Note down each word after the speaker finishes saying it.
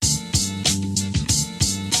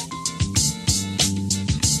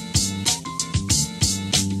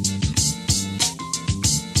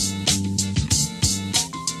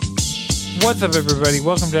What's up, everybody?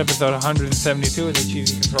 Welcome to episode 172 of the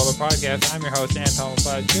Cheesy Controller Podcast. I'm your host, Anton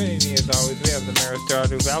LaPlante. Joining me, as always, we have the mayor of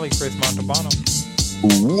Stardew Valley, Chris Montalbano.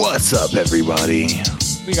 What's up, everybody?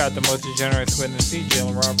 We got the most degenerate squid in the sea,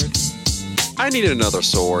 Jalen Roberts. I need another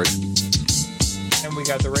sword. And we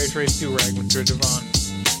got the Ray Trace 2 rag, Mr. Devon.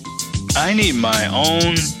 I need my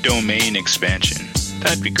own domain expansion.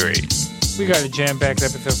 That'd be great. We got a jam-packed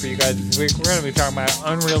episode for you guys this week. We're going to be talking about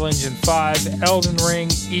Unreal Engine 5, Elden Ring,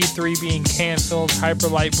 E3 being canceled, Hyper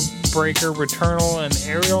Light Breaker, Returnal, and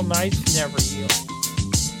Aerial Knights Never Heal.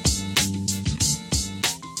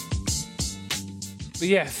 But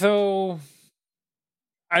yeah, so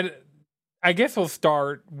I guess we'll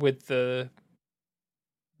start with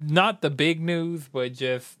not the big news, but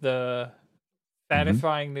just the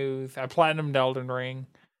satisfying news. I platinumed Elden Ring.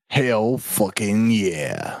 Hell fucking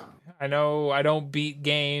yeah. I know I don't beat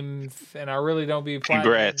games, and I really don't beat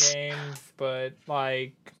Congrats. platinum games, but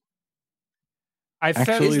like,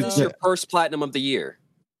 Actually, Is this your first platinum of the year?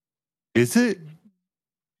 Is it?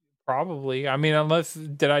 probably. I mean,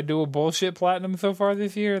 did I do a bullshit platinum so far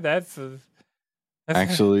this year? That's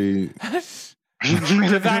Actually, because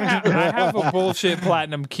I have a bullshit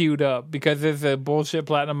platinum queued up because there's a bullshit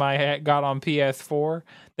platinum I got on PS4.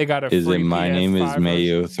 They got a is free it My PS5 Name is version.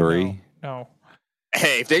 Mayo 3? No.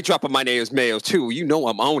 Hey, if they drop a My Name is Mayo too, you know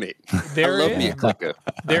I'm on it. There I love is. me a clicker.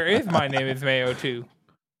 There is My Name is Mayo too.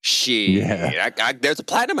 Shit. Yeah. There's a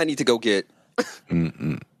platinum I need to go get.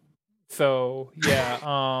 So yeah,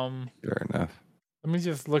 Fair enough. let me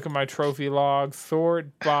just look at my trophy log. Sort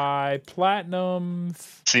by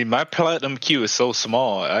platinums. See, my platinum queue is so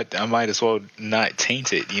small, I might as well not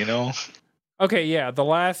taint it, you know? Okay, yeah. The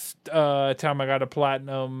last time I got a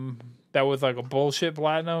platinum that was like a bullshit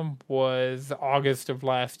platinum was August of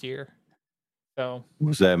last year. So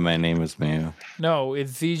Was that My Name is Mayo? no,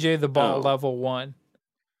 it's ZJ the Ball Oh. level 1.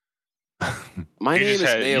 My You Name just is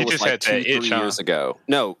had- Mayo you was just like had that 2-3 itch, huh? years ago.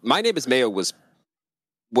 No, My Name is Mayo was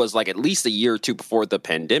like at least a year or two before the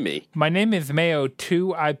pandemic. My Name is Mayo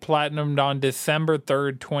 2. I platinumed on December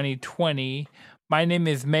 3rd, 2020. My Name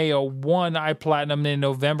is Mayo 1. I platinumed in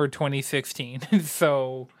November 2016.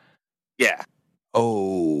 So Yeah.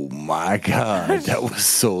 Oh my god, that was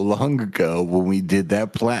so long ago when we did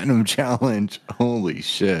that platinum challenge. Holy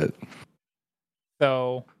shit.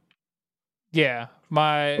 So, yeah,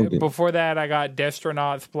 Okay. before that, I got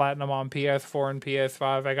Destronauts Platinum on PS4 and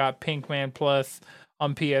PS5. I got Pinkman Plus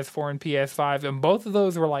on PS4 and PS5, and both of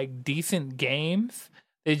those were like decent games.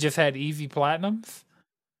 They just had easy platinums.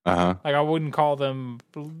 Uh-huh. Like, I wouldn't call them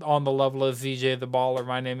on the level of ZJ the Ball or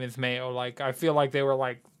My Name is Mayo. Like, I feel like they were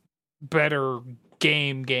like better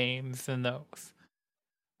games than those.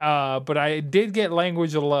 But I did get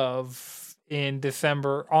Language of Love on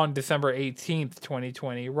December 18th,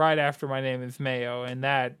 2020, right after My Name is Mayo, and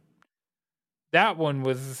that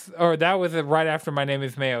was right after My Name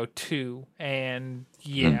is Mayo 2, and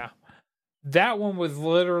yeah. That one was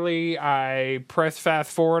literally, I pressed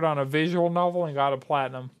fast forward on a visual novel and got a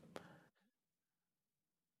platinum.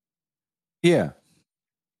 Yeah.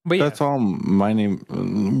 But yeah, That's all My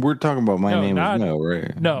Name. We're talking about My No, Name not- is Mayo,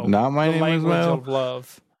 right? no, Not My the Name is Language Mayo? of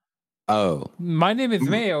Love. Oh. My Name is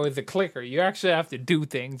Mayo is a clicker. You actually have to do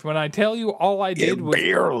things. When I tell you all I did was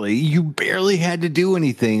You barely had to do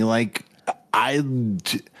anything. Like,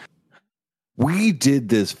 we did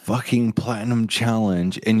this fucking platinum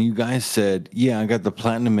challenge, and you guys said, yeah, I got the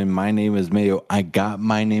platinum and My Name is Mayo. I got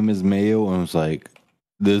My Name is Mayo, and I was like,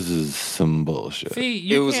 this is some bullshit. see,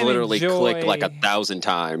 you It was can't literally clicked like enjoy- 1,000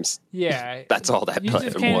 times. Yeah, That's all that you just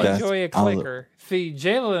platinum can't was. enjoy a All the- clicker. See,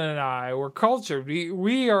 Jalen and I were cultured.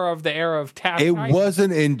 We are of the era of tap. It typing.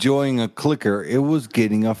 wasn't enjoying a clicker. It was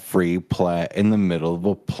getting a free plat in the middle of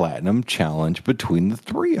a platinum challenge between the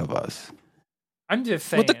three of us. I'm just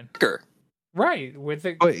saying, With the clicker. right? With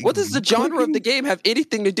it, But What does the genre of the game have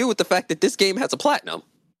anything to do with the fact that this game has a platinum?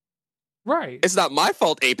 right, It's not my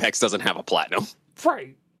fault Apex doesn't have a platinum.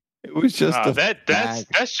 right. It was just a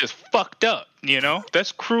That's just fucked up, you know?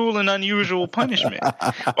 That's cruel and unusual punishment.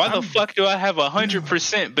 Why the fuck do I have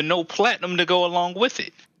 100% but no platinum to go along with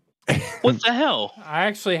it? What the hell? I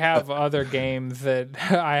actually have other games that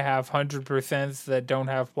I have 100% that don't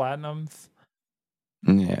have platinums.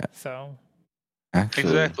 Yeah, So actually.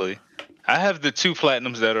 Exactly. I have the two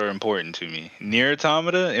platinums that are important to me: Nier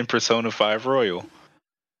Automata and Persona 5 Royal.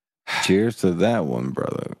 Cheers to that one,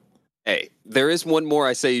 brother. Hey, there is one more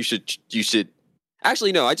I say you should.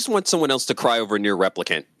 Actually, no, I just want someone else to cry over Near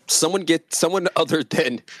Replicant. Someone other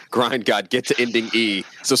than Grind God get to ending E,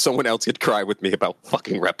 so someone else could cry with me about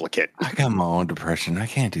fucking Replicant. I got my own depression. I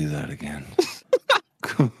can't do that again.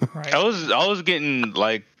 right. I was getting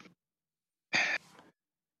like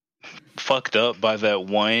fucked up by that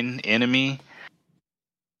one enemy,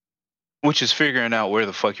 which is figuring out where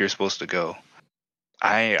the fuck you're supposed to go.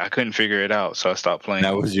 I couldn't figure it out, so I stopped playing.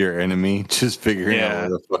 That was your enemy, just figuring out where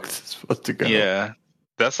the fuck it's supposed to go. Yeah.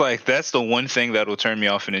 That's the one thing that will turn me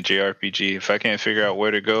off in a JRPG. If I can't figure out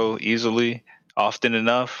where to go easily, often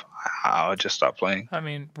enough, I'll just stop playing. I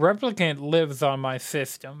mean, Replicant lives on my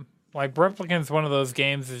system. Like, Replicant's one of those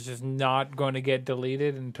games that's just not going to get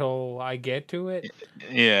deleted until I get to it.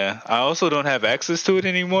 Yeah, I also don't have access to it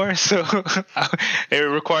anymore, so it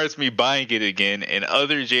requires me buying it again, and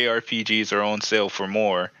other JRPGs are on sale for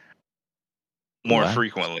more What?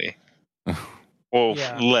 frequently. Well,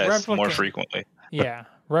 Yeah, less, more Replicant- frequently. Yeah,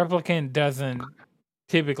 Replicant doesn't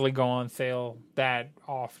typically go on sale that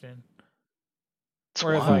often. It's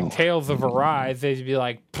Whereas, wild. like, Tales of Arise, they'd be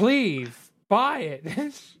like, please, buy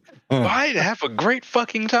it. Buy it, have a great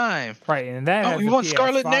fucking time. Right, and that Oh, has you a want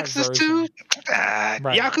Scarlet PS5 Nexus version. too?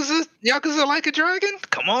 Right. Yakuza Like a Dragon?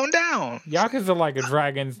 Come on down. Yakuza Like a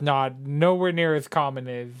Dragon's not nowhere near as common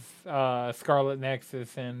as Scarlet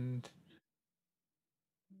Nexus and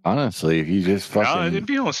Honestly, if you just No, fucking it'd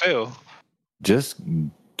be on sale. just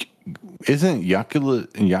isn't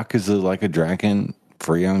Yakuza Like a Dragon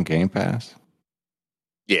free on Game Pass?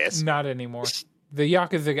 Yes. not anymore. The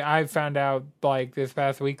Yakuza, I found out like this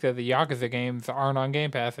past week that the Yakuza games aren't on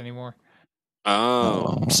Game Pass anymore.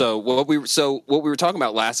 Oh, Oh. so what we were talking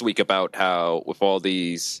about last week about how with all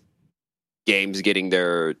these games getting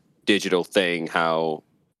their digital thing, how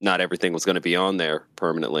not everything was going to be on there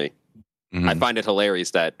permanently. Mhm. I find it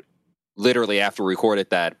hilarious that literally after we recorded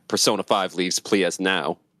that, Persona 5 leaves PS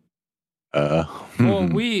Now.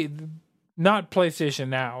 Well, not PlayStation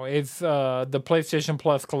Now. It's the PlayStation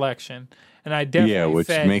Plus collection, and I definitely yeah, which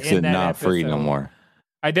said makes in it that not free no episode- more.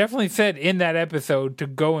 I definitely said in that episode to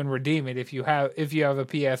go and redeem it if you have a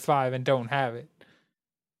PS5 and don't have it.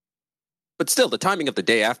 But still, the timing of the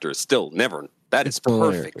day after is still never. That is It's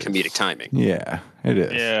perfect hilarious. comedic timing. Yeah, it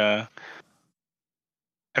is. Yeah.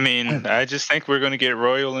 I mean, I just think we're going to get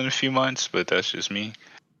Royal in a few months, but that's just me.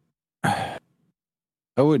 I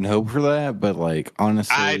wouldn't hope for that, but like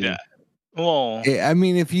honestly, Well, I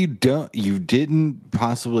mean, if you didn't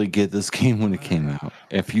possibly get this game when it came out.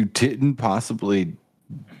 If you didn't possibly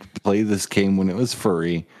play this game when it was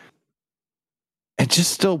free, and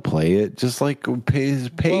just still play it, just like pay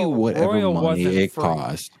Well, whatever Royal money wasn't it free.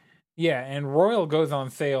 costs Yeah, and Royal goes on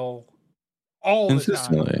sale all the time.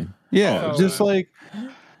 consistently. Yeah, So- just like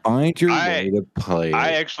find your I- way to play. I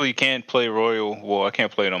it. actually can't play Royal. Well, I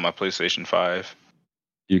can't play it on my PlayStation 5.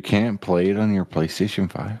 You can't play it on your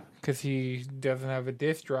PlayStation 5. Because he doesn't have a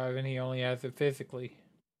disc drive and he only has it physically.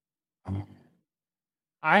 Oh.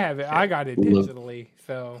 I have it. I got it Look- digitally.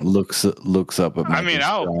 So Looks up at my I mean, disc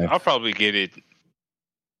drive. I'll probably get it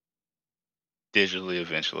digitally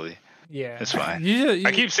eventually. yeah, It's fine. You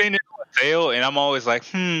I keep seeing it on sale, and I'm always like,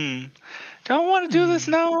 do I want to do this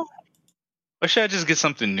now? Or should I just get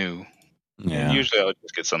something new? Yeah. And usually I'll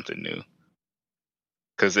just get something new.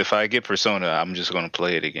 Because if I get Persona, I'm just going to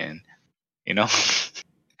play it again. You know?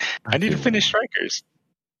 I need to finish Strikers.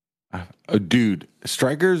 Dude,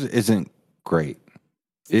 Strikers isn't great.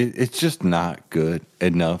 It's just not good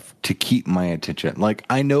enough to keep my attention. Like,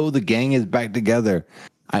 I know the gang is back together.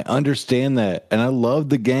 I understand that. And I love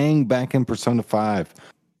the gang back in Persona 5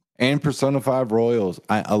 and Persona 5 Royals.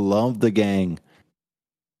 I love the gang.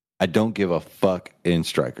 I don't give a fuck in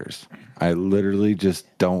Strikers. I literally just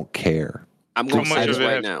don't care. I'm going to How much say this of it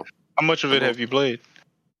right have- now. How much of it have you played?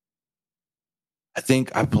 I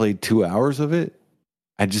think I played 2 hours of it.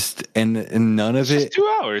 I just, and none of It's just it.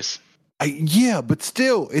 2 hours. Yeah, but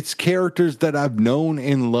still, it's characters that I've known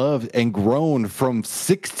and loved and grown from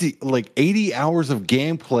 80 hours of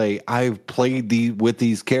gameplay. I've played with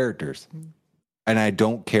these characters, and I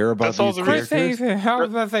don't care about That's all these the Chris characters. ain't. How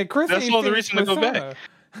was I say? Chris That's ain't all the finished reason to go back.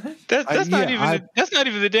 Persona. That's yeah, not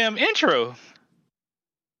even the damn intro.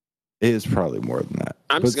 It is probably more than that.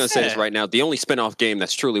 I'm just But going to say this Yeah. right now. The only spin-off game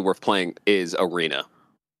that's truly worth playing is Arena.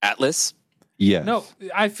 Atlas? yes, No,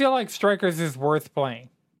 I feel like Strikers is worth playing.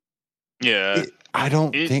 Yeah. I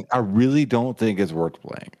don't it- think. I really don't think it's worth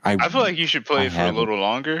playing. I feel like you should play I it for haven't. a little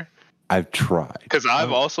longer. I've tried. Because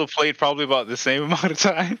I've also played probably about the same amount of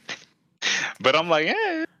time. But I'm like,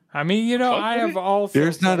 I mean, you know, Fuck I with have also.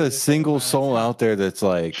 There's not played a the same single amount of soul time. out there that's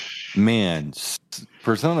like, man,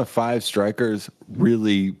 Persona 5 Strikers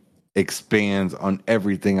really expands on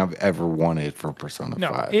everything I've ever wanted for Persona No,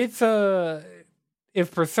 5. it's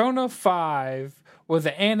if Persona 5 was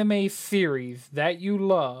an anime series that you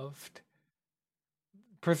loved,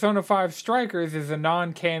 Persona 5 Strikers is a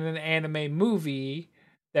non-canon anime movie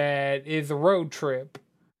that is a road trip.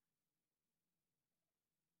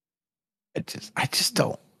 I just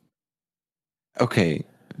don't. Okay,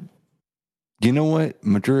 you know what,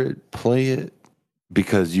 Madrid, play it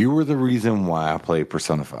because you were the reason why I played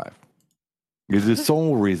Persona 5. You're the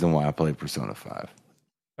sole reason why I played Persona 5.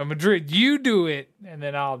 Madrid, you do it, and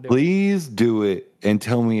then I'll do it. Please do it and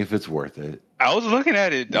tell me if it's worth it. I was looking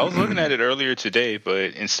at it. I was looking at it earlier today,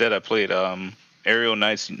 but instead I played Aerial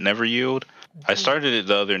Knights Never Yield. I started it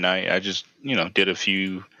the other night. I just did a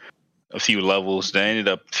few levels. Then I ended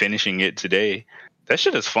up finishing it today. That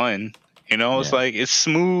shit is fun. It's like it's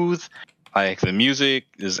smooth. Like the music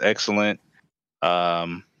is excellent.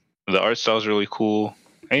 The art style is really cool.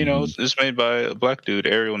 And, it's made by a black dude,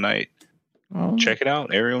 Aerial Knight. Check it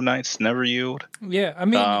out, Aerial Knights Never Yield. Yeah, I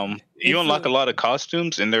mean, you unlock a lot of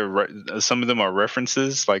costumes, and some of them are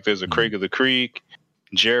references. Like there's a Craig of the Creek,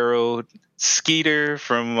 Gerald, Skeeter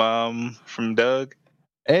from Doug.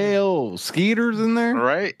 Ayo, Skeeter's in there,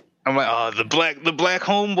 right? I'm like, oh, the black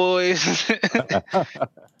homeboys.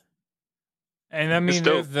 And I mean,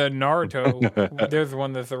 there's the Naruto. There's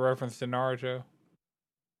one that's a reference to Naruto.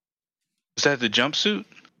 Is that the jumpsuit?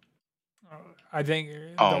 I think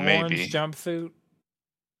the maybe. orange jumpsuit.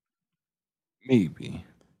 Maybe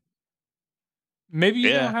you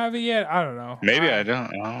don't have it yet. I don't know. Maybe I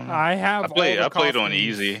don't. I have. I played on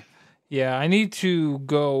easy. Yeah, I need to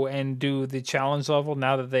go and do the challenge level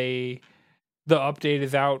now that the update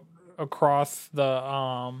is out across the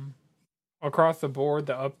board.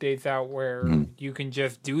 The update's out where you can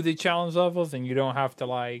just do the challenge levels and you don't have to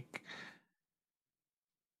like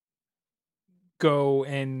go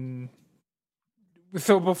and.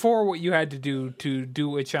 So before, what you had to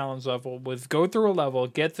do a challenge level was go through a level,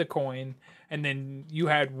 get the coin, and then you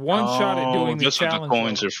had one shot at doing the challenge. That's what the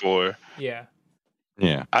coins are for. Yeah.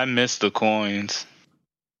 Yeah. I missed the coins,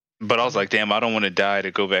 but I was like, damn, I don't want to die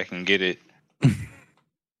to go back and get it.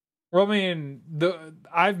 Well, I mean,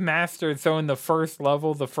 I've mastered, so in the first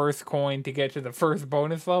level, the first coin to get to the first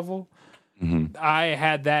bonus level, I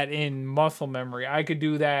had that in muscle memory. I could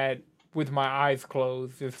do that with my eyes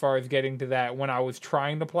closed as far as getting to that when I was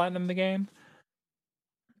trying to platinum the game.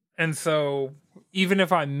 And so even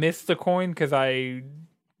if I missed the coin because I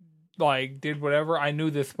like did whatever, I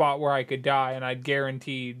knew the spot where I could die and I'd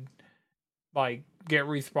guaranteed like get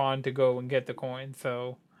respawned to go and get the coin.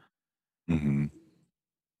 So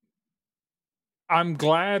I'm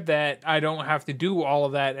glad that I don't have to do all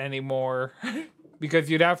of that anymore because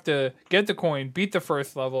you'd have to get the coin, beat the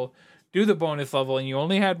first level, do the bonus level, and you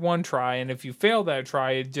only had one try, and if you failed that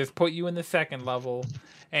try, it just put you in the second level,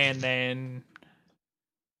 and then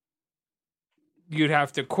you'd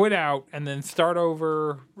have to quit out and then start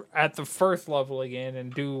over at the first level again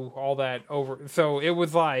and do all that over. So it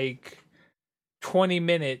was like 20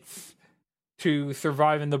 minutes to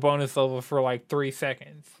survive in the bonus level for like 3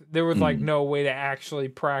 seconds. There was like no way to actually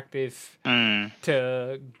practice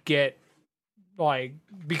to get like,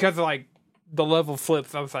 because like the level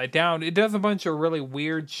flips upside down. It does a bunch of really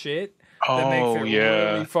weird shit that makes it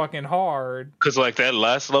really fucking hard. Because like that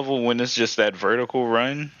last level, when it's just that vertical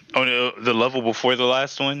run, the level before the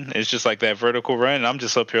last one, it's just like that vertical run. And I'm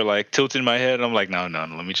just up here like tilting my head. And I'm like, no,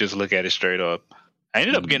 let me just look at it straight up. I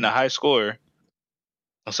ended up getting a high score.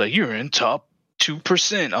 I was like, you're in top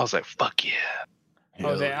 2%. I was like, fuck yeah.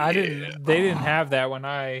 They didn't have that when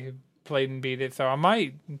I played and beat it, so I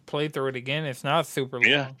might play through it again. It's not super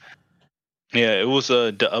long. Yeah, it was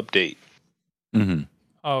the update.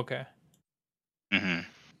 Oh, okay. I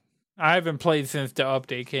haven't played since the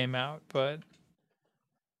update came out, but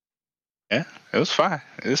yeah, it was fine.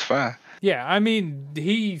 Yeah, I mean,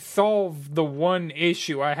 he solved the one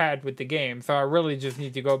issue I had with the game, so I really just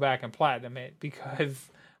need to go back and platinum it because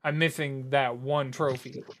I'm missing that one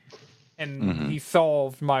trophy. And he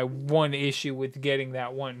solved my one issue with getting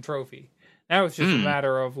that one trophy. Now it's just a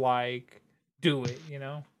matter of like, do it,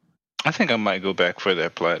 I think I might go back for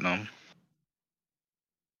that platinum.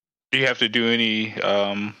 Do you have to do any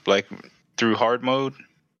like through hard mode?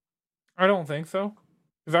 I don't think so.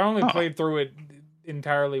 Because I only played through it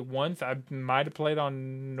entirely once. I might have played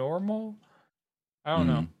on normal. I don't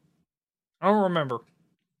know. I don't remember.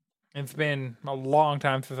 It's been a long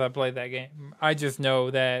time since I played that game. I just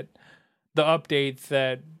know that the updates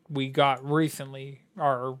that we got recently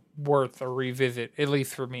are worth a revisit, at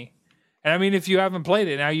least for me. And I mean, if you haven't played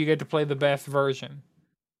it, now you get to play the best version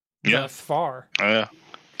thus far. Yeah,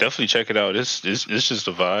 definitely check it out. It's just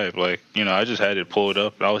a vibe. Like, I just had it pulled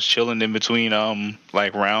up. I was chilling in between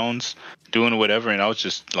like rounds, doing whatever, and I was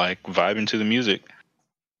just like vibing to the music.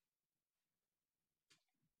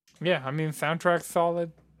 Yeah, I mean, soundtrack's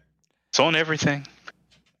solid. It's on everything.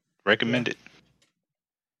 Recommend it.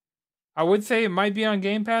 I would say it might be on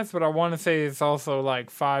Game Pass, but I want to say it's also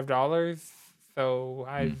like $5. So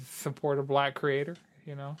I support a black creator,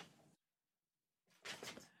 you know.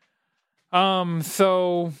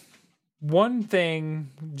 So one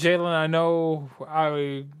thing, Jalen, I know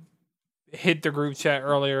I hit the group chat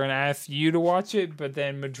earlier and asked you to watch it, but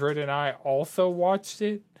then Madrid and I also watched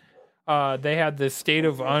it. They had the State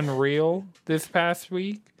of Unreal this past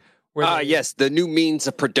week. Yes, the new means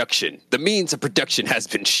of production. The means of production has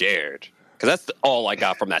been shared. Because that's all I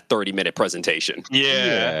got from that 30-minute presentation.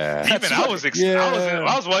 Yeah. Even I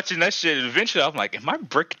was watching that shit, and eventually I'm like, am I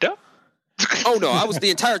bricked up? Oh no, I was the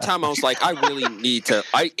entire time I was like, I really need to.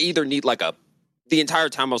 The entire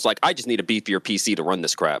time I was like, I just need a beefier PC to run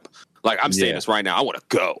this crap. Like I'm saying this right now. I want to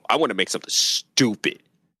go. I want to make something stupid.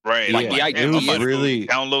 Right. Like the idea was really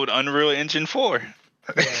download Unreal Engine 4.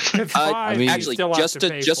 Actually, just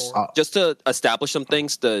to establish some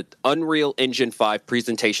things, the Unreal Engine 5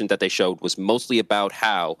 presentation that they showed was mostly about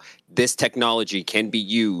how this technology can be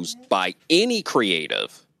used by any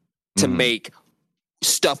creative to make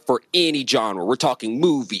stuff for any genre. We're talking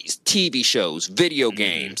movies, TV shows, video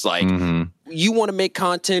games. Like, you want to make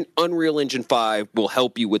content, Unreal Engine 5 will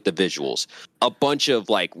help you with the visuals. A bunch of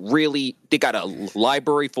they got a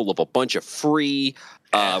library full of a bunch of free,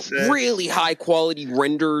 really high quality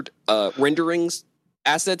renderings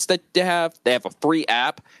assets that they have. They have a free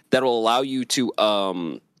app that will allow you to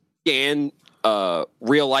scan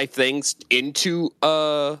real life things into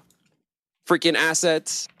freaking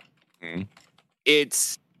assets.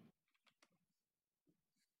 It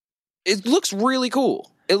looks really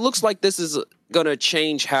cool. It looks like this is going to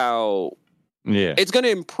change how... Yeah. It's going to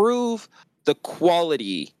improve the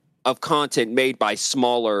quality of content made by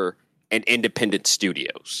smaller and independent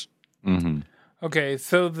studios. Okay,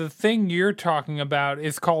 so the thing you're talking about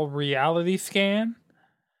is called Reality Scan.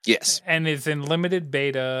 Yes. And it's in limited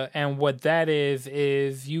beta. And what that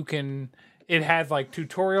is you can... It has like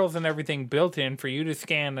tutorials and everything built in for you to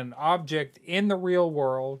scan an object in the real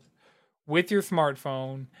world with your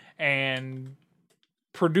smartphone and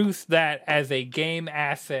produce that as a game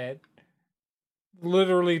asset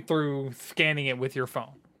literally through scanning it with your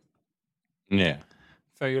phone. Yeah.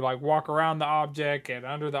 So you like walk around the object and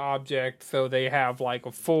under the object. So they have like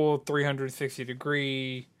a full 360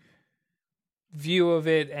 degree view of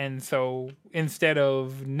it. And so instead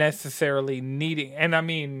of necessarily needing, and I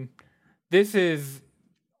mean, this is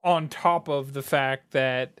on top of the fact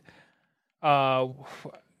that I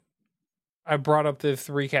brought up this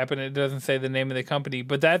recap and it doesn't say the name of the company,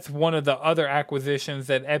 but that's one of the other acquisitions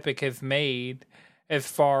that Epic has made as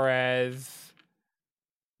far as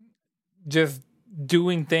just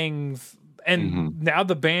doing things. And now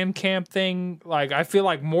the Bandcamp thing, like I feel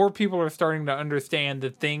like more people are starting to understand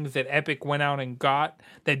the things that Epic went out and got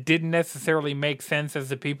that didn't necessarily make sense as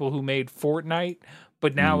the people who made Fortnite.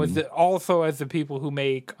 But now also as the people who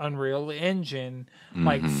make Unreal Engine,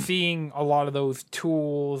 like seeing a lot of those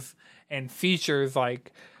tools and features,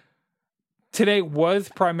 like today was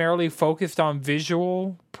primarily focused on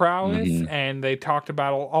visual prowess, and they talked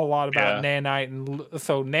about a lot about Nanite. And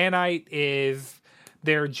so Nanite is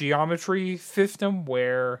their geometry system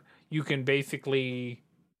where you can basically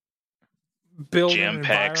build an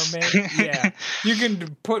environment. Yeah. You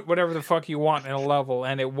can put whatever the fuck you want in a level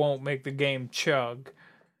and it won't make the game chug.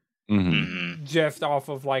 Just off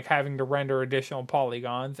of like having to render additional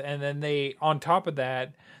polygons. And then they, on top of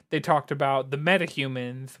that, they talked about the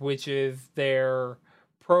metahumans, which is their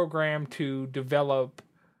program to develop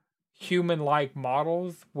human-like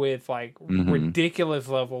models with like ridiculous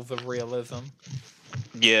levels of realism.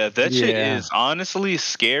 Yeah, that shit is honestly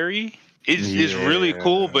scary. It's really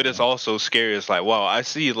cool, but it's also scary. It's like, wow, I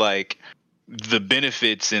see like the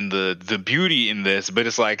benefits and the beauty in this, but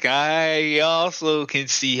it's like I also can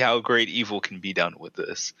see how great evil can be done with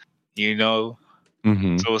this, you know.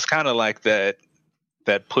 So it's kind of like that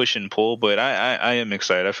push and pull. But I am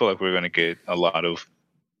excited. I feel like we're gonna get a lot of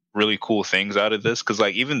really cool things out of this because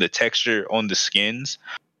like even the texture on the skins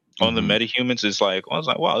on the metahumans is like, I was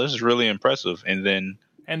like, wow, this is really impressive.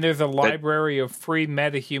 And there's a library of free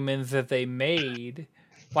metahumans that they made,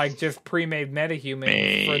 like just pre-made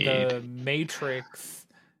metahumans for the Matrix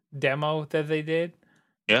demo that they did.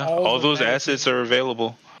 Yeah, all those assets are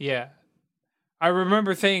available. Yeah. I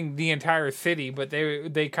remember saying the entire city, but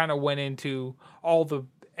they kind of went into all the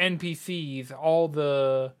NPCs, all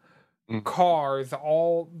the cars,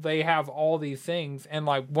 they have all these things. And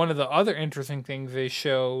like one of the other interesting things they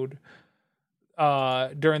showed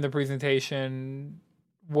during the presentation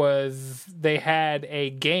was they had a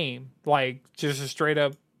game, like just a straight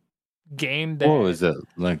up game that... What was it?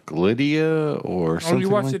 Like Lydia or something you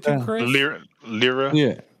watched like it too, that? Chris? Lyra?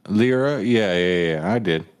 Yeah. Lyra? Yeah. I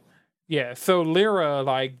did. Yeah, so Lyra,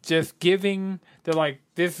 like, just giving, they're like,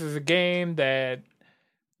 this is a game that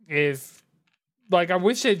is, like, I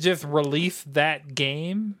wish they'd just release that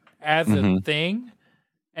game as a thing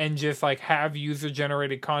and just, like, have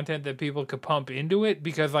user-generated content that people could pump into it,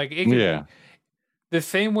 because, like, it could be the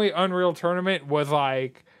same way Unreal Tournament was,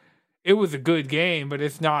 like, it was a good game, but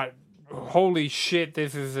it's not, holy shit,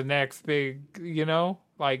 this is the next big, you know?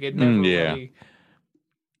 Like, it never really...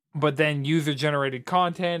 But then user-generated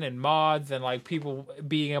content and mods and, like, people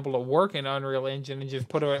being able to work in Unreal Engine and just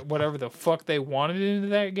put whatever the fuck they wanted into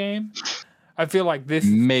that game. I feel like this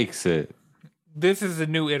makes it. This is a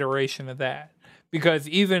new iteration of that. Because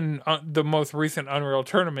even the most recent Unreal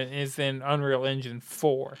Tournament is in Unreal Engine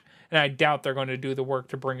 4. And I doubt they're going to do the work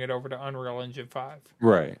to bring it over to Unreal Engine 5.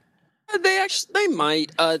 Right. They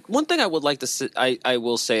might. One thing I would like to I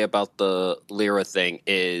will say about the Lyra thing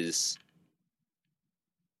is...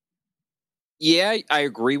 Yeah, I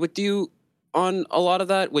agree with you on a lot of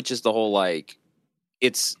that, which is the whole, like,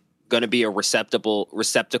 it's going to be a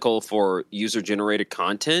receptacle for user-generated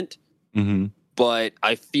content. Mm-hmm. But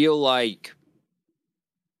I feel like,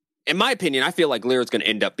 in my opinion, I feel like Lyra's going to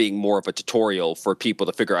end up being more of a tutorial for people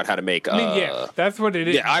to figure out how to make... yeah, that's what it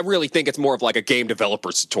is. Yeah, I really think it's more of like a game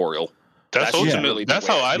developer's tutorial. That's ultimately that's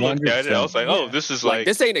how I looked at it. I was like, oh, this is like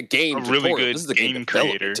this ain't a game a tutorial. really good This is a game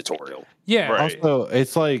creator tutorial. Yeah. Right. Also,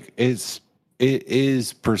 it's like it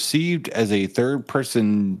is perceived as a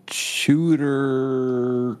third-person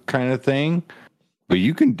shooter kind of thing, but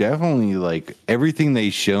you can definitely, like, everything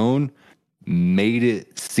they shown made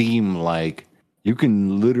it seem like you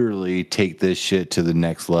can literally take this shit to the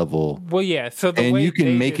next level. Well, yeah. So and you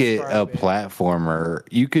can make it a platformer.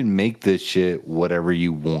 You can make this shit whatever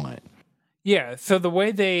you want. Yeah. So the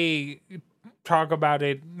way they talk about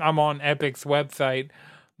it, I'm on Epic's website.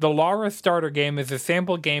 The Lara Starter game is a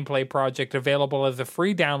sample gameplay project available as a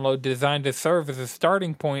free download designed to serve as a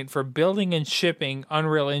starting point for building and shipping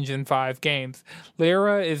Unreal Engine 5 games.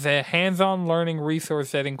 Lyra is a hands-on learning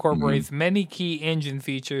resource that incorporates many key engine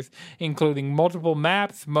features, including multiple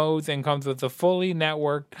maps, modes, and comes with a fully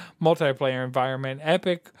networked multiplayer environment.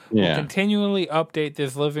 Epic will continually update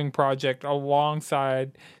this living project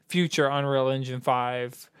alongside future Unreal Engine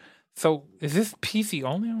 5. So is this PC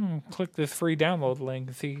only? I'm gonna click this free download link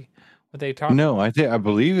and see what they talk about. No, I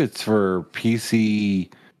believe it's for PC.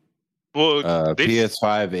 Well,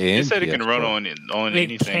 PS5 and they said PS4. it can run on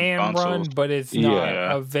anything. It can consoles. run, but it's not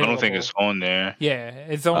available. I don't think it's on there. Yeah,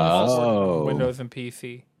 it's only for Windows and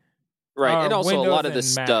PC. Right, and also Windows a lot of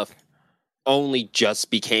this and stuff only just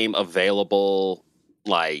became available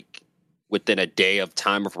like within a day of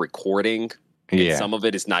time of recording. And some of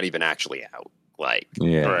it is not even actually out. Like,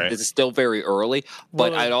 this is still very early.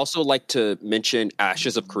 But I'd also like to mention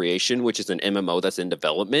Ashes of Creation, which is an MMO that's in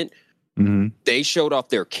development. Mm-hmm. They showed off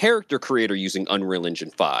their character creator using Unreal Engine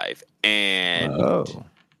 5. And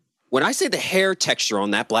when I say the hair texture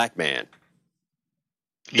on that black man,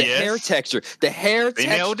 hair texture, they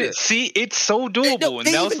nailed it. See, it's so doable. And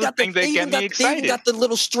that was the thing that got me excited. They even got the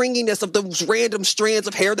little stringiness of those random strands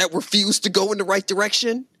of hair that refuse to go in the right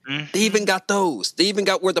direction. Mm-hmm. They even got those. They even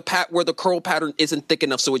got where the curl pattern isn't thick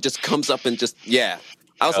enough, so it just comes up and just I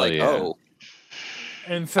was oh.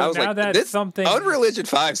 And so now that's something. Unreal Engine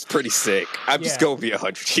 5 is pretty sick. I'm just going to be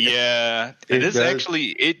 100. Yeah, this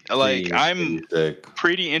actually I'm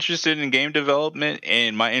pretty interested in game development,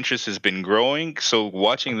 and my interest has been growing. So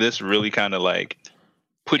watching this really kind of like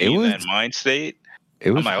put me in that mind state.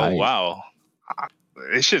 I'm like, oh wow,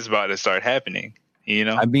 this shit's about to start happening. You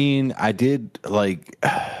know, I mean, I did like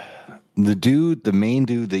the main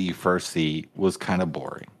dude that you first see was kind of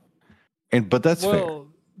boring, but that's fair.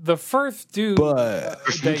 The first dude, but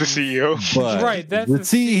the CEO, right? That's the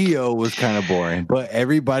CEO was kind of boring, but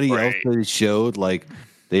everybody else that it showed, like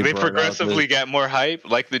they progressively got more hype,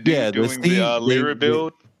 like the dude doing the Lyra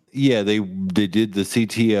build. They did the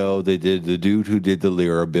CTO, they did the dude who did the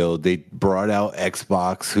Lyra build. They brought out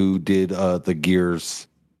Xbox, who did the Gears,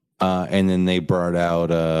 and then they brought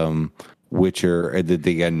out Witcher, and then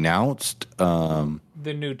they announced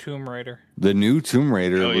the new Tomb Raider. The new Tomb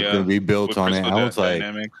Raider was going to be built on it. I was like,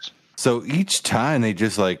 Dynamics. So each time they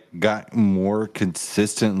just like got more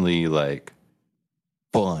consistently like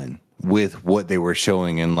fun with what they were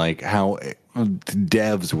showing, and like how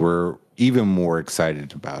devs were even more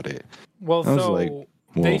excited about it. Well, so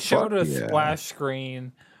they showed a splash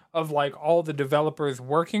screen of like all the developers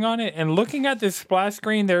working on it, and looking at this splash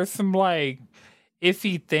screen, there's some like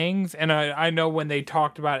iffy things. And I know when they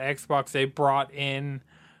talked about Xbox, they brought in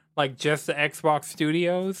like just the Xbox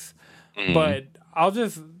studios, but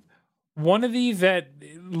one of these that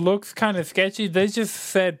looks kind of sketchy, they just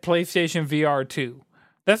said PlayStation VR 2.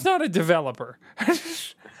 That's not a developer.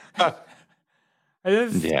 I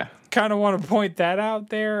just kind of want to point that out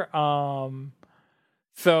there.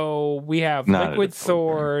 So we have Not Liquid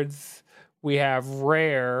Swords, we have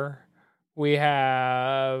Rare, we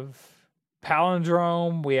have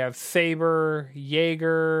Palindrome, we have Saber,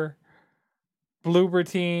 Jaeger, Bloober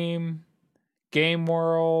Team, Game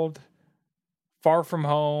World, Far From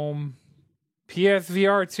Home,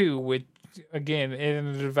 PSVR 2, which again isn't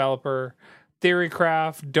a developer,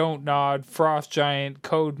 Theorycraft, Don't Nod, Frost Giant,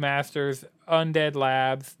 Codemasters, Undead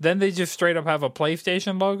Labs. Then they just straight up have a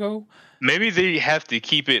PlayStation logo. Maybe they have to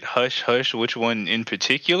keep it hush hush. Which one in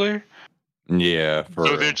particular? Yeah.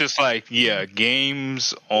 So they're just like,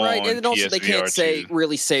 games on right, and then also they can't PSVR 2.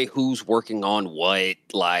 really say who's working on what.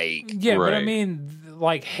 Like, Yeah, but I Right. mean,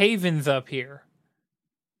 like Haven's up here.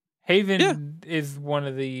 Haven is one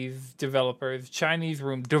of these developers. Chinese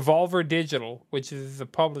Room, Devolver Digital, which is a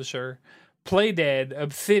publisher, Playdead,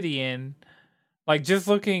 Obsidian. Like, just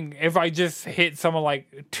looking, if I just hit someone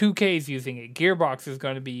like 2K's using it, Gearbox is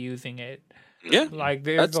going to be using it. yeah, Like,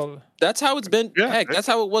 there's that's how it's been. Yeah, Heck, that's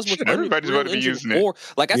how it was with shit, everybody's Unreal about to be Engine using it. 4.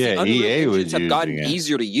 Like I said, Yeah, Unreal EA was Engines have gotten using it.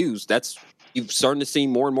 easier to use. You've starting to see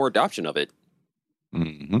more and more adoption of it.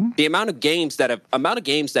 Mm-hmm. The amount of games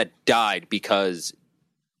that died because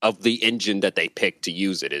of the engine that they picked to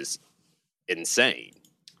use it is insane.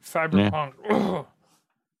 Cyberpunk. Ugh.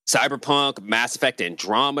 Cyberpunk, Mass Effect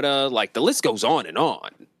Andromeda, like the list goes on and on.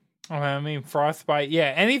 I mean, Frostbite.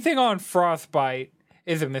 Yeah, anything on Frostbite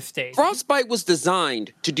is a mistake. Frostbite was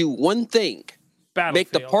designed to do one thing.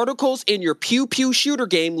 Make the Battlefield. particles in your pew pew shooter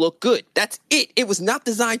game look good. That's it. It was not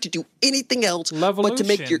designed to do anything else but to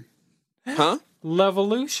make your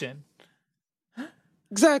Levolution.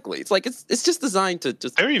 Exactly. It's like it's just designed to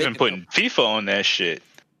just They're even make it putting FIFA on that shit.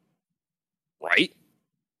 right.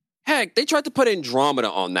 Heck, they tried to put Andromeda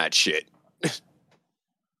on that shit.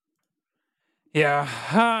 Yeah,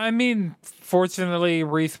 I mean, fortunately,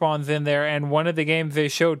 Respawn's in there, and one of the games they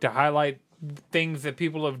showed to highlight things that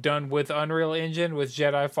people have done with Unreal Engine was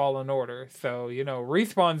Jedi Fallen Order. So,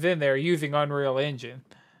 Respawn's in there using Unreal Engine.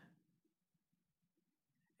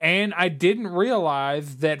 And I didn't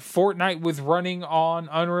realize that Fortnite was running on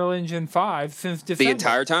Unreal Engine 5 since December. The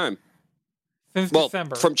entire time. Since Well,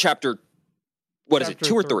 December. from chapter, what is it, Chapter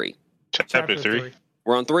 2 or 3. 3? Chapter 3.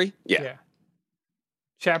 We're on 3? Yeah.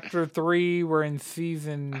 Chapter 3, we're in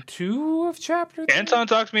season 2 of chapter 3? Anton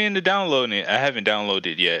talked me into downloading it. I haven't downloaded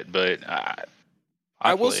it yet, but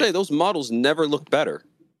I will say those models never looked better.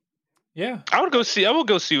 Yeah. I will go see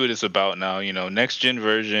what it's about now. Next gen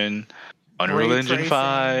version, Unreal Ray Engine tracing,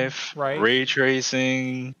 5, right? ray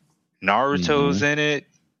tracing, Naruto's in it.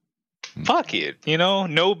 Fuck it,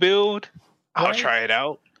 no build. I'll Right. try it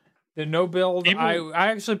out. The no build. People- I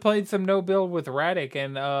actually played some no build with Radic,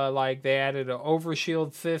 and they added an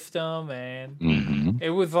overshield system, and Mm-hmm. it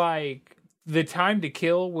was like the time to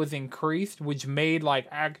kill was increased, which made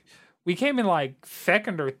we came in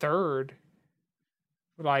second or third,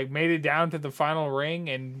 made it down to the final ring,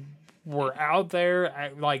 and we're out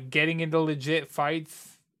there getting into legit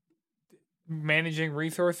fights, managing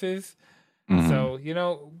resources. Mm-hmm.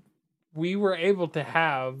 So we were able to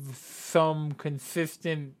have some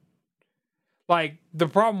consistent. The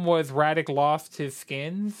problem was Radic lost his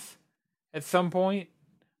skins at some point,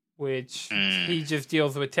 which he just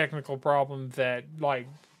deals with technical problems that defy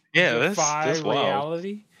that's wild.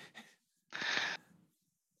 reality.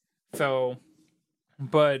 So,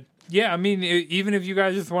 but yeah, I mean, even if you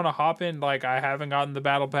guys just want to hop in, I haven't gotten the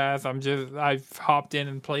battle pass. I've hopped in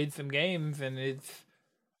and played some games, and it's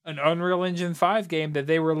an Unreal Engine 5 game that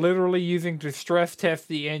they were literally using to stress test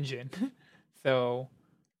the engine. So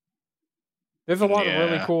there's a lot of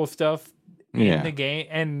really cool stuff in the game,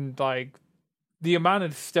 and the amount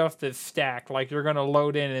of stuff that's stacked. You're gonna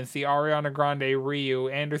load in and see Ariana Grande, Ryu,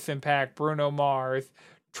 Anderson .Paak, Bruno Mars,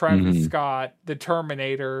 Travis Scott, the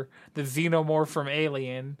Terminator, the Xenomorph from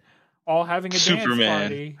Alien, all having a dance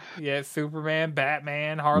party. Yeah, Superman,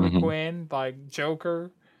 Batman, Harley Quinn,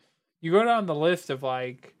 Joker. You go down the list of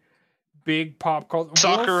big pop culture.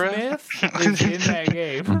 Sakura. Will Smith is in that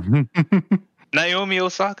game. Naomi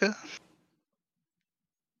Osaka.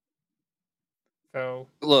 So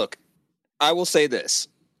Look, I will say this.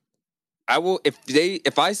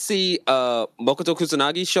 If I see Makoto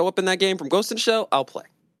Kusanagi show up in that game from Ghost in the Shell, I'll play.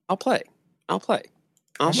 I'll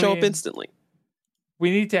show up instantly. we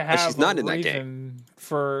need to have she's not a in that reason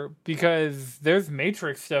because there's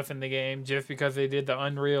Matrix stuff in the game just because they did the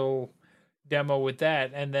Unreal demo with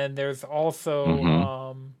that, and then there's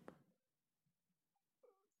also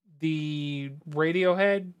the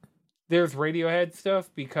Radiohead there's Radiohead stuff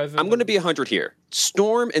because of I'm going to be 100 here.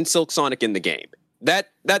 Storm and Silk Sonic in the game.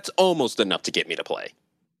 That's almost enough to get me to play.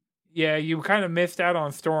 Yeah, you kind of missed out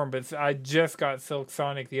on Storm, but I just got Silk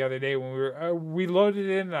Sonic the other day when we loaded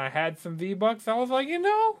it in and I had some V-Bucks. I was like,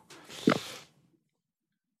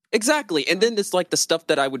 Exactly. And then it's like the stuff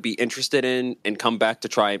that I would be interested in and come back to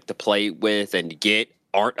try to play with and get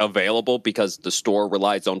aren't available because the store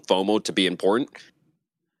relies on FOMO to be important.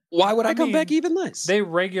 Why would I come back even less? They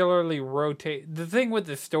regularly rotate. The thing with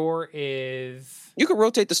the store is you can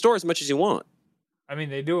rotate the store as much as you want. I mean,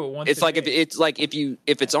 they do it once. It's like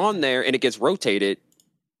if it's on there and it gets rotated,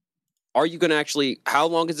 are you going to actually? How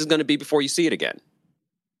long is this going to be before you see it again?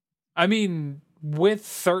 I mean, with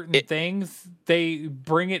certain things, they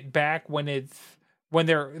bring it back when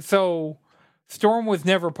they're so. Storm was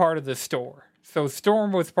never part of the store, so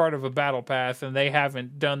Storm was part of a battle pass, and they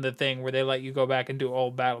haven't done the thing where they let you go back and do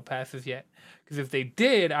old battle passes yet. Because if they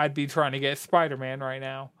did, I'd be trying to get Spider-Man right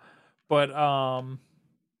now, but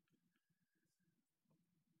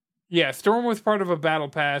yeah, Storm was part of a battle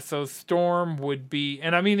pass, so Storm would be...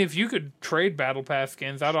 And I mean, if you could trade battle pass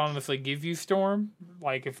skins, I'd honestly give you Storm.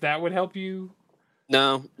 Like, if that would help you.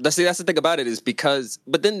 No, that's the thing about it is because...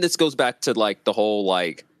 But then this goes back to, like, the whole,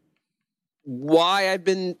 like... Why I've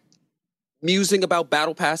been musing about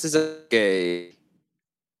battle passes as a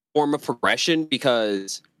form of progression,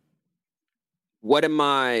 because... What am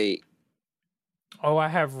I... Oh, I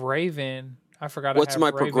have Raven. I forgot. What's my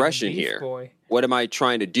Raven progression here? Boy. What am I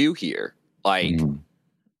trying to do here? Like,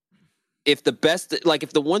 if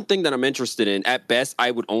the one thing that I'm interested in, at best,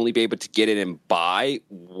 I would only be able to get it and buy.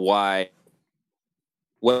 Why?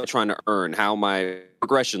 What am I trying to earn? How my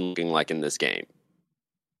progression looking like in this game?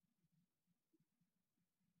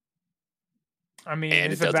 I mean,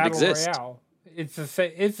 and it's it a doesn't battle exist. royale. It's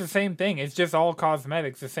the same thing. It's just all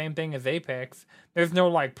cosmetics. The same thing as Apex. There's no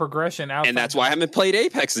like progression out. And that's why I haven't played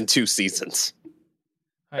Apex in 2 seasons.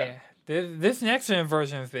 Oh, yeah. This next gen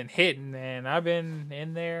version has been hitting, man. I've been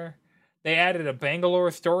in there. They added a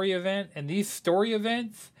Bangalore story event, and these story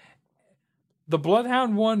events, the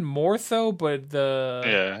Bloodhound one more so, but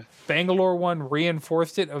the Bangalore one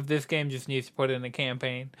reinforced it. Of this game just needs to put in a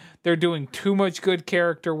campaign. They're doing too much good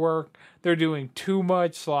character work. They're doing too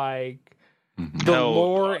much like the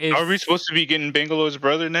lore is. Are we supposed to be getting Bangalore's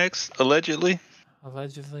brother next? Allegedly.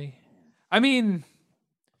 I mean,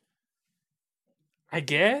 I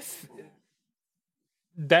guess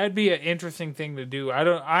that'd be an interesting thing to do.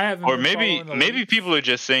 I haven't. Or maybe people are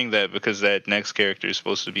just saying that because that next character is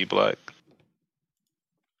supposed to be black.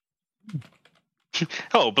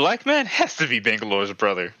 Oh, black man has to be Bangalore's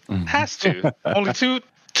brother. Has to. Only two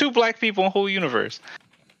black people in the whole universe.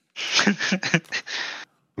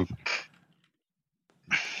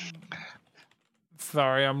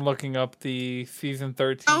 Sorry, I'm looking up the season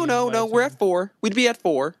 13. Oh no, we're at 4. We'd be at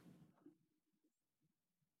 4.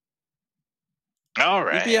 All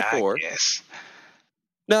right, We'd be at 4. I guess.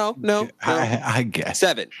 No. I guess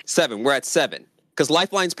 7. We're at 7 because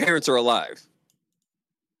Lifeline's parents are alive.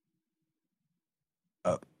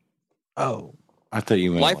 Oh, I thought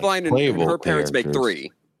you meant Lifeline like and her parents characters. make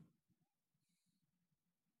 3.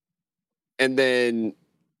 And then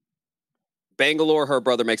Bangalore, her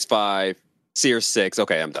brother makes 5. Seer 6.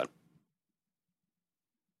 Okay, I'm done.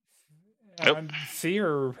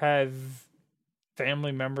 Seer has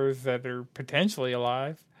family members that are potentially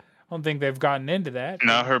alive. I don't think they've gotten into that.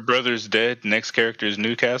 Now her brother's dead. Next character is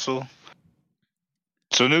Newcastle.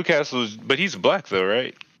 So Newcastle's, but he's black though,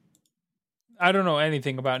 right? I don't know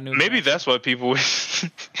anything about Newcastle. Maybe that's why people.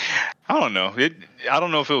 I don't know. I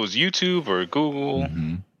don't know if it was YouTube or Google.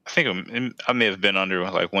 Mm-hmm. I think I may have been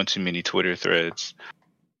under like one too many Twitter threads.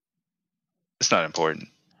 It's not important.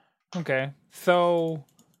 Okay, so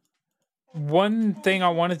one thing I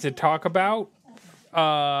wanted to talk about,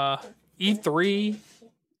 E3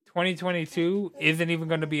 2022 isn't even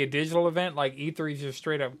going to be a digital event. Like E3 just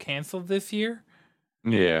straight up canceled this year.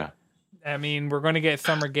 Yeah. I mean, we're going to get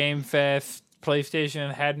Summer Game Fest.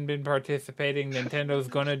 PlayStation hadn't been participating. Nintendo's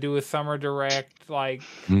going to do a Summer Direct. Like,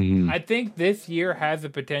 I think this year has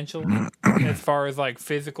the potential as far as like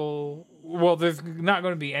physical. Well, there's not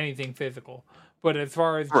going to be anything physical, but as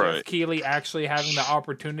far as Jeff Keighley actually having the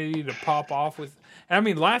opportunity to pop off with, and I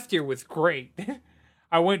mean, last year was great.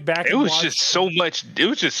 I went back. It was just so much. It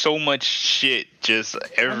was just so much shit. Just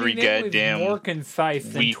every goddamn. It was more concise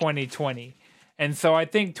than 2020, and so I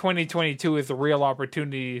think 2022 is a real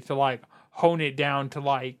opportunity to like hone it down to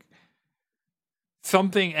like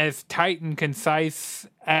something as tight and concise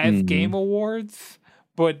as Game Awards,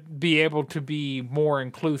 but be able to be more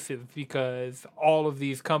inclusive because all of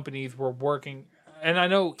these companies were working. and I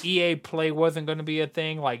know EA Play wasn't going to be a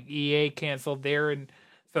thing. Like EA canceled their, and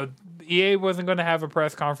so EA wasn't going to have a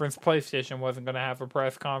press conference. PlayStation wasn't going to have a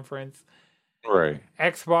press conference. Right.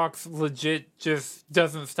 Xbox legit just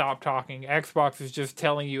doesn't stop talking. Xbox is just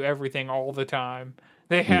telling you everything all the time.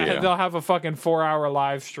 They'll have a fucking 4-hour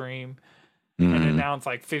live stream and announce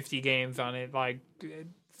like 50 games on it. Like,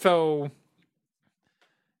 so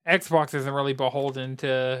Xbox isn't really beholden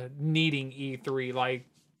to needing E3. Like,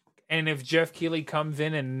 and if Jeff Keighley comes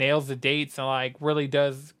in and nails the dates and like really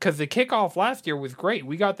does, because the kickoff last year was great.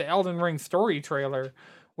 We got the Elden Ring story trailer,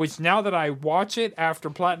 which now that I watch it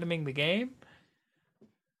after platinuming the game,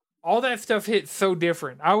 all that stuff hits so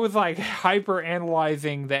different. I was like hyper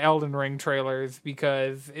analyzing the Elden Ring trailers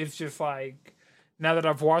because it's just like, now that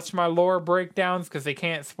I've watched my lore breakdowns because they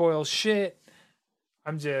can't spoil shit,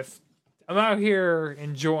 I'm out here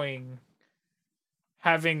enjoying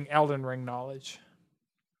having Elden Ring knowledge.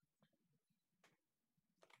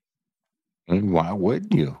 Why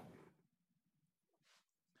wouldn't you?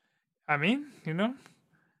 I mean,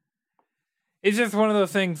 it's just one of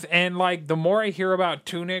those things. And like, the more I hear about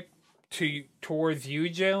Tunic towards you,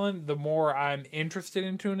 Jalen, the more I'm interested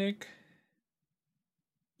in Tunic.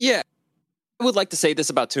 Yeah. I would like to say this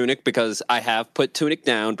about Tunic because I have put Tunic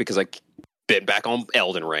down because I've been back on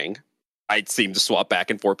Elden Ring. I seem to swap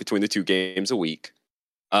back and forth between the 2 games a week.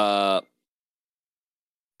 Tunic.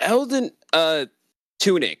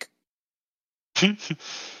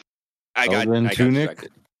 I got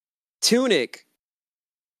distracted. Tunic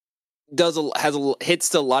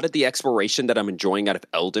hits a lot of the exploration that I'm enjoying out of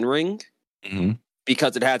Elden Ring,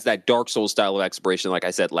 because it has that Dark Souls style of exploration, like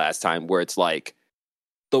I said last time, where it's like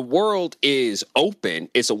the world is open,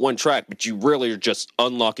 it's a one track, but you really are just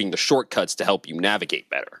unlocking the shortcuts to help you navigate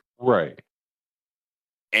better. Right.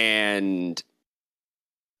 And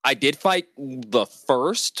I did fight the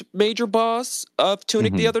first major boss of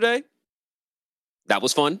Tunic the other day. That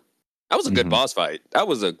was fun. That was a good boss fight. That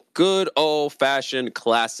was a good old-fashioned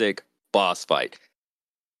classic boss fight.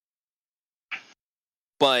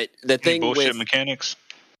 But the thing bullshit with mechanics?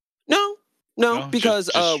 No,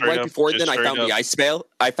 because just right up, before then I found up. the ice spell.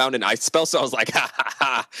 I found an ice spell, so I was like, ha ha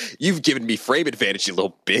ha, you've given me frame advantage, you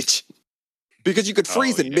little bitch. Because you could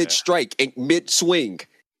freeze in mid-strike and mid-swing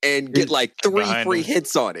and get like 3 free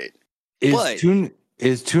hits on it.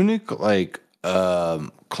 Is Tunic like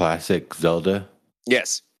classic Zelda?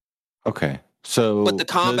 Yes. Okay. So but the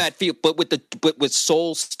combat feel but with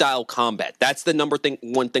soul style combat. That's the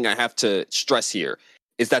one thing I have to stress here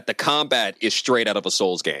is that the combat is straight out of a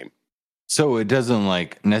Souls game. So it doesn't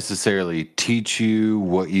like necessarily teach you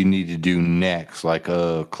what you need to do next like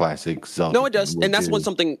a classic Zelda. No, it does. And that's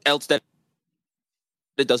something else that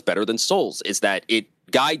it does better than Souls is that it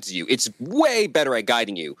guides you. It's way better at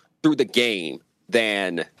guiding you through the game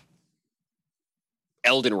than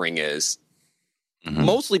Elden Ring is.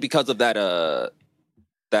 Mostly because of the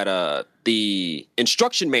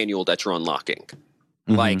instruction manual that you're unlocking.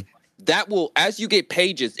 Like that will, as you get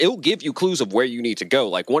pages, it will give you clues of where you need to go.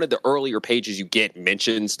 Like one of the earlier pages you get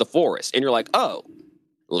mentions the forest, and you're like, oh,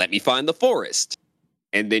 let me find the forest.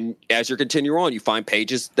 And then as you continue on, you find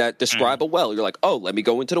pages that describe a well. You're like, oh, let me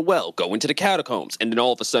go into the well, go into the catacombs, and then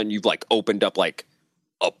all of a sudden you've like opened up like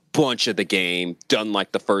a bunch of the game, done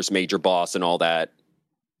like the first major boss and all that.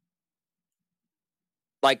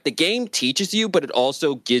 Like, the game teaches you, but it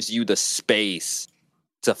also gives you the space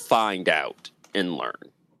to find out and learn.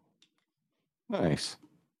 Nice.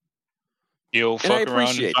 You'll fuck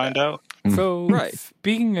around and find out. So,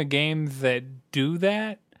 speaking of games that do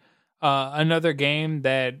that, another game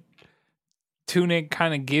that Tunic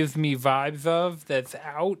kind of gives me vibes of that's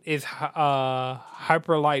out is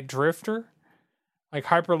Hyper Light Drifter. Like,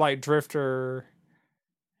 Hyper Light Drifter...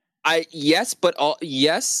 Yes,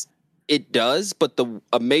 it does, but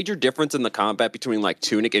a major difference in the combat between like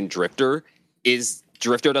Tunic and Drifter is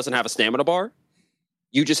Drifter doesn't have a stamina bar.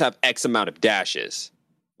 You just have X amount of dashes.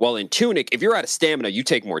 While in Tunic, if you're out of stamina, you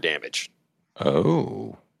take more damage.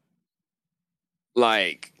 Oh.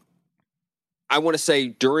 Like, I want to say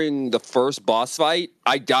during the first boss fight,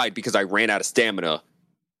 I died because I ran out of stamina,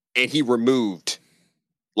 and he removed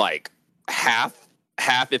like half,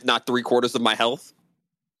 if not 3/4 of my health.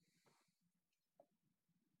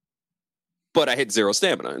 But I hit 0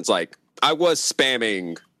 stamina. It's like, I was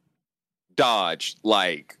spamming dodge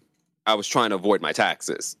like I was trying to avoid my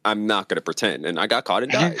taxes. I'm not going to pretend. And I got caught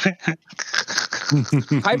and died.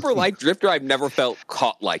 Hyper Light Drifter, I've never felt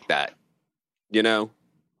caught like that. You know?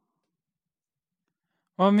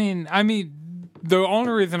 Well, I mean, the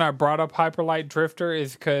only reason I brought up Hyper Light Drifter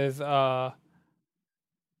is because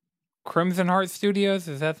Crimson Heart Studios,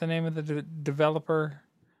 is that the name of the developer?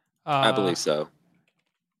 I believe so.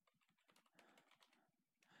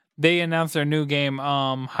 they announced their new game,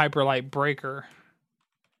 Hyperlight Breaker.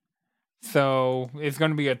 So it's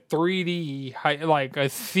going to be a 3D, like a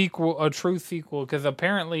sequel, a true sequel, because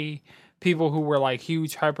apparently people who were like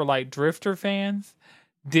huge Hyperlight Drifter fans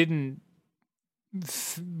didn't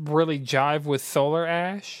really jive with Solar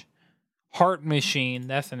Ash. Heart Machine,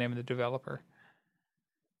 that's the name of the developer.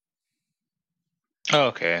 Oh,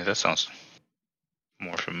 okay, that sounds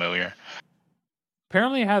more familiar.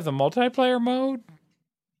 Apparently it has a multiplayer mode,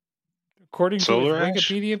 according to Solar its Ash?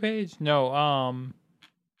 Wikipedia page. No,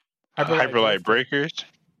 Hyperlight Breakers?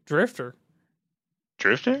 Drifter.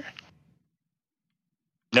 Drifter?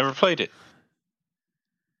 Never played it.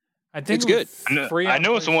 I think It's it was good. free I on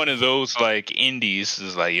know it's PlayStation. one of those like indies.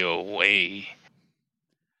 Is like, yo, way.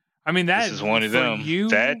 I mean, that This is one of for them. You,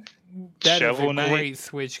 That is Shovel a Knight? great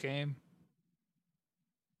Switch game.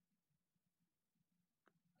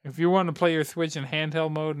 If you want to play your Switch in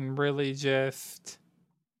handheld mode and really just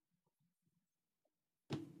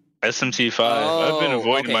SMT5. I've been Oh,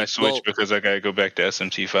 avoiding my okay. Switch Well- because I gotta go back to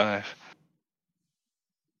SMT5.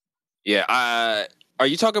 Yeah. Are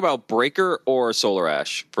you talking about Breaker or Solar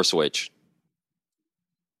Ash for Switch?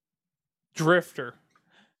 Drifter.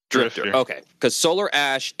 Drifter. Okay. Because Solar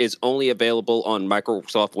Ash is only available on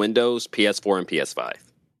Microsoft Windows, PS4, and PS5.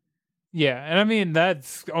 Yeah, and I mean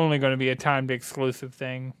that's only going to be a timed exclusive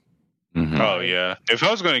thing. Mhm. Oh yeah. If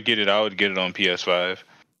I was gonna get it, I would get it on PS5.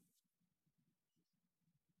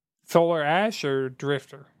 Solar Ash or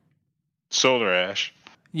Drifter? Solar Ash.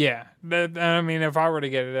 Yeah, I mean, if I were to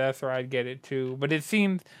get it, that's where I'd get it too. But it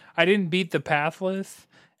seems I didn't beat the Pathless,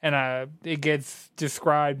 and it gets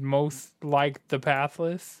described most like the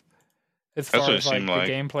Pathless as That's far what as it like seemed the like.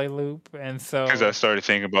 gameplay loop, and so Because I started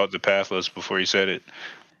thinking about the Pathless before you said it.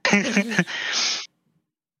 and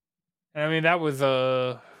I mean that was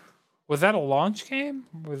that a launch game?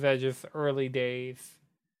 Or was that just early days?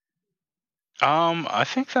 I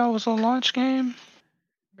think that was a launch game.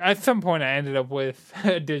 At some point, I ended up with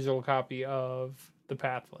a digital copy of the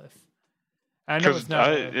Pathless. I know it's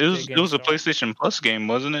not. it was a PlayStation Plus game,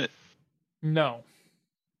 wasn't it? No,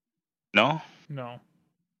 No. no.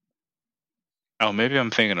 Oh, maybe I'm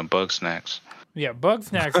thinking of Bug Snacks. Yeah, Bug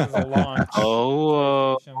Snacks is a launch.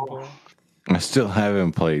 Oh, PlayStation port. I still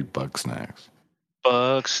haven't played Bug Snacks.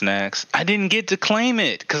 Bug Snacks. I didn't get to claim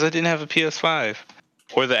it because I didn't have a PS5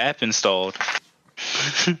 or the app installed.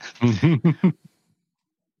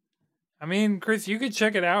 I mean, Chris, you could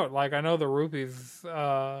check it out. Like, I know the Rupees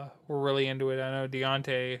were really into it. I know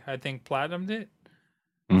Deontay, I think, platinumed it.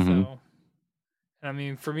 Mhm. So, I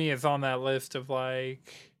mean, for me, it's on that list of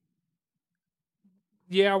like,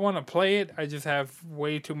 yeah, I want to play it. I just have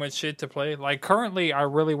way too much shit to play. Like, currently, I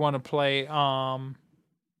really want to play.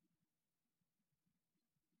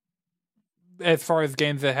 As far as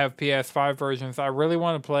games that have PS5 versions, I really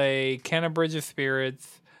want to play Kenna Bridge of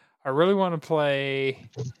Spirits. I really want to play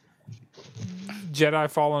Jedi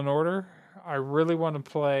Fallen Order. I really want to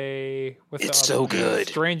play. What's It's the other so one? good.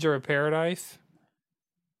 Stranger of Paradise.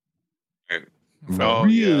 Oh,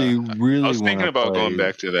 really, yeah. really I was thinking wanna about going play-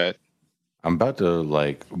 back to that. I'm about to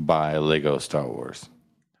like buy Lego Star Wars.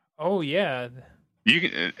 Oh yeah,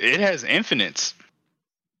 It has infinites.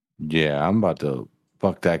 Yeah, I'm about to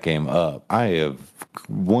fuck that game up. I have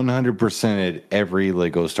 100%ed every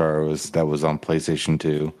Lego Star Wars that was on PlayStation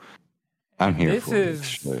 2. I'm here this for is this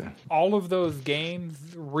shit. all of those games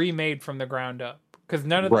remade from the ground up because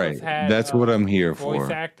none of Right. those had. That's what I'm here voice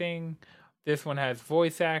for. acting. This one has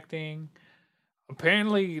voice acting.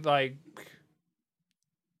 Apparently, like,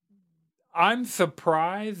 I'm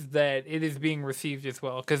surprised that it is being received as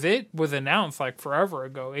well because it was announced like forever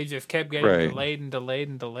ago. It just kept getting Right. delayed and delayed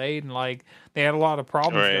and delayed, and like they had a lot of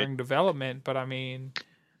problems Right. during development. But I mean,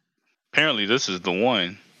 Apparently, this is the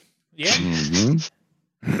one. yeah, Mhm.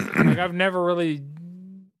 like I've never really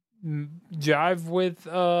jived with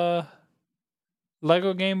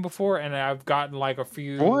Lego game before, and I've gotten like a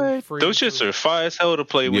few. What? free Those shits are fire as hell to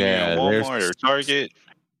play when Yeah, you're there's- in Walmart or Target.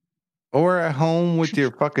 Or at home with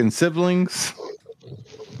your fucking siblings.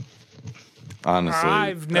 Honestly,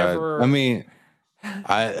 I've never- I mean,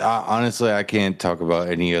 I honestly I can't talk about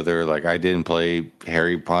any other. Like I didn't play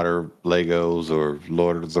Harry Potter Legos or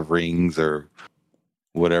Lord of the Rings or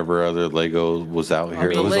whatever other Lego was out here.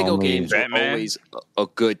 mean, It The was Lego only- games were Batman? always a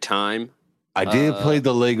good time. I did play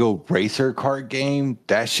the Lego Racer Kart game.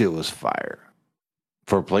 That shit was fire.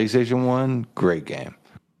 For PlayStation 1, great game.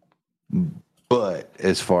 But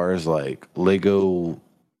as far as like Lego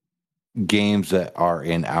games that are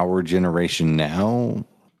in our generation now,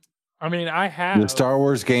 I mean, I have the Star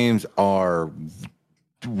Wars games are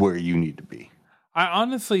where you need to be. I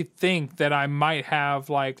honestly think that I might have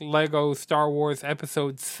like Lego Star Wars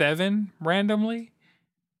Episode 7 randomly.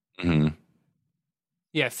 Hmm.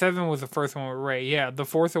 Yeah, 7 was the first one with Rey. Yeah, The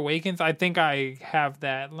Force Awakens. I think I have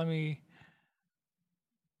that.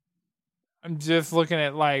 I'm just looking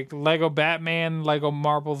at like Lego Batman, Lego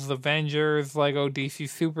Marvel's Avengers, Lego DC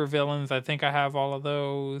Supervillains. I think I have all of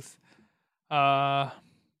those.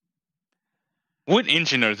 What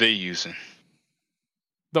engine are they using?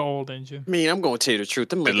 The old engine. I mean, I'm going to tell you the truth.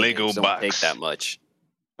 Them The Lego Lego games don't box. take that much.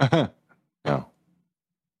 No.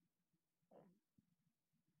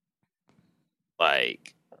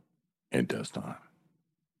 Like, It does not.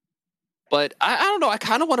 but I don't know. I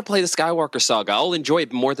kind of want to play the Skywalker Saga. I'll enjoy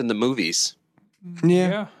it more than the movies.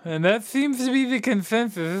 Yeah. And that seems to be the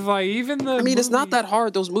consensus. It's like even the. I mean, it's not movie- that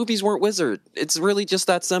hard. Those movies weren't Wizard. It's really just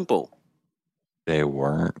that simple. They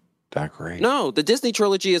weren't that great. No, the Disney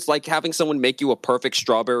trilogy is like having someone make you a perfect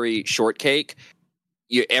strawberry shortcake.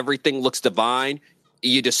 Everything looks divine.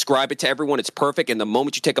 You describe it to everyone, it's perfect, and the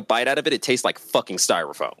moment you take a bite out of it, it tastes like fucking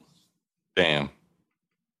styrofoam. Damn.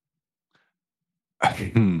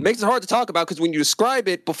 Makes it hard to talk about because when you describe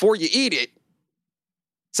it before you eat it,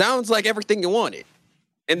 sounds like everything you wanted.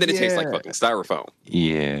 And then it tastes like Yeah. fucking styrofoam.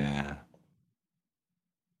 Yeah.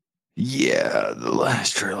 Yeah, the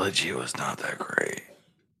last trilogy was not that great.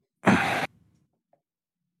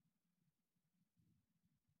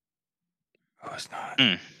 It was not.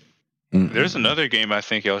 Mm-mm. There's another game I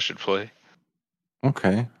think y'all should play.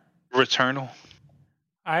 Okay. Returnal.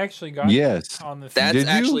 I actually got Yes. it on the. That's Did you?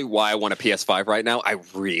 actually why I want a PS5 right now. I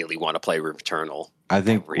really want to play Returnal. I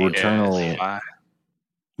think Really? Returnal. Yeah.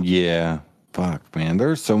 Yeah. Fuck, man.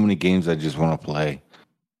 There's so many games I just want to play.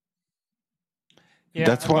 Yeah,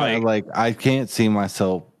 That's why I can't see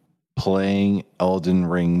myself playing Elden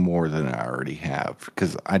Ring more than I already have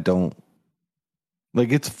because I don't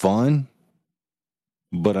like it's fun,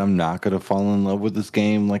 but I'm not gonna fall in love with this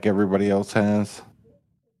game like everybody else has.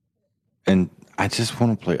 And I just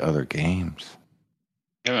want to play other games.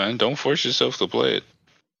 Yeah, man, don't force yourself to play it.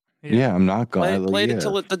 Yeah, I'm not gonna Play it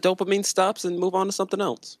until the dopamine stops and move on to something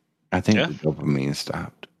else. I think Yeah. the dopamine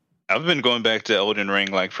stopped. I've been going back to Elden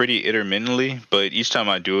Ring like pretty intermittently, but each time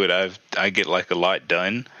I do it, I get like a lot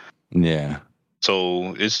done. Yeah.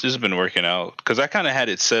 So it's been working out because I kind of had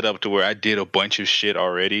it set up to where I did a bunch of shit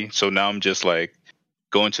already. So now I'm just like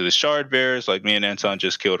going to the Shard Bears. Like me and Anton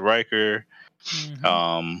just killed Riker.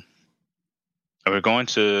 Mhm. We're going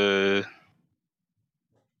to.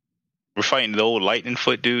 We're fighting the old Lightning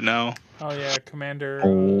Foot dude now. Oh yeah, Commander. Oh,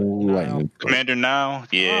 Nile. lightning. Commander now,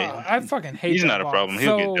 yeah. I fucking hate. He's that not a boss. problem.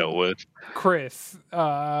 He'll get So, dealt with. Chris,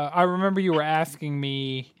 I remember you were asking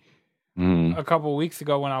me Mm. a couple weeks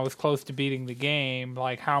ago when I was close to beating the game,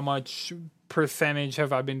 like how much percentage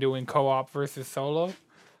have I been doing co-op versus solo?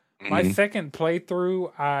 My Mhm. second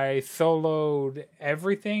playthrough, I soloed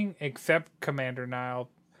everything except Commander Nile,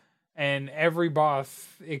 and every boss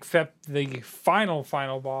except the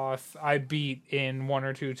final boss I beat in 1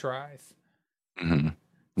 or 2 tries. Mhm.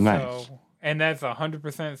 Nice. So, and that's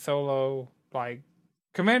 100% solo. Like,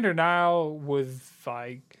 Commander Nile was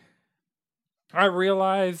like, I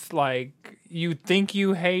realized like you think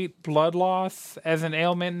you hate blood loss as an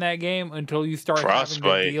ailment in that game until you start having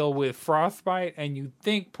Frostbite. to deal with frostbite, and you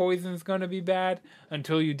think poison's gonna be bad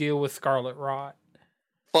until you deal with scarlet rot.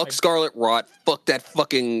 Fuck Like- Scarlet Rot. Fuck that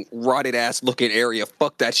fucking rotted ass looking area.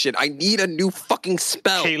 Fuck that shit. I need a new fucking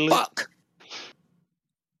spell. Caleb. Fuck.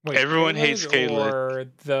 Wait, Everyone hates Caleb. Or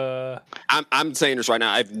the I'm saying this right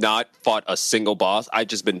now. I've not fought a single boss. I've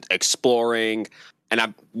just been exploring, and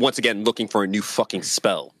I'm once again looking for a new fucking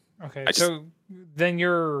spell. okay. I just- So then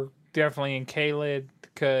you're definitely in Caelid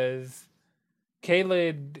because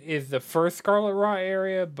Caelid is the first scarlet rot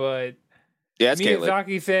area, but Yeah, it's Caleb.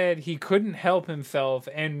 Miyazaki said he couldn't help himself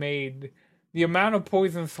and made the amount of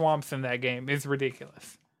poison swamps in that game is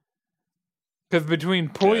ridiculous. Because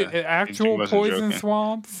between Yeah, actual wasn't poison joking.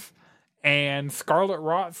 swamps and scarlet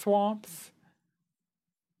rot swamps,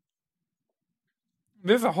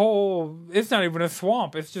 there's a whole. It's not even a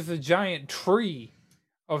swamp. It's just a giant tree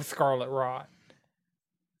of scarlet rot.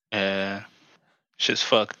 Yeah, shit's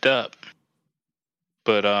fucked up.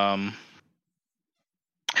 But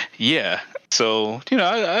yeah. So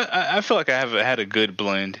I feel like I have had a good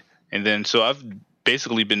blend, and then so I've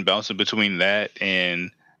basically been bouncing between that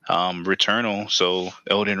and Returnal. So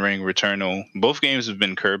Elden Ring, Returnal, both games have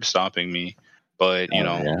been curb stomping me, but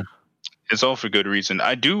Yeah. it's all for good reason.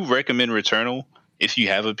 I do recommend Returnal if you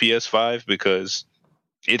have a PS5 because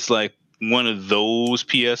it's like one of those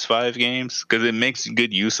PS5 games because it makes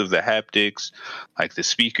good use of the haptics, like the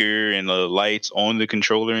speaker and the lights on the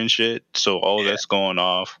controller and shit. So all that's going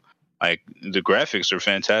off. Like the graphics are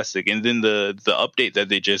fantastic, and then the update that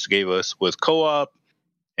they just gave us with co-op,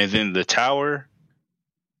 and then the tower.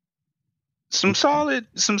 Some solid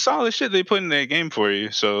shit they put in that game for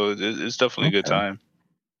you. So it's definitely a good time.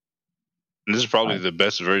 And this is probably the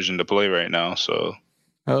best version to play right now. So.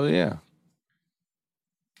 Oh yeah.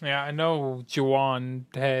 Yeah, I know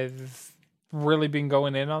Juwan has really been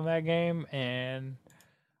going in on that game, and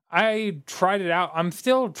I tried it out. I'm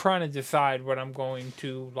still trying to decide what I'm going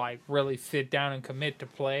to like really sit down and commit to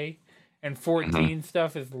play. And 14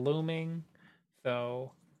 stuff is looming,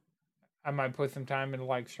 so I might put some time into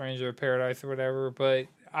like Stranger of Paradise or whatever. But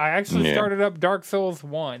I actually started up Dark Souls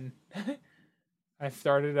 1. I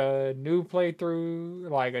started a new playthrough,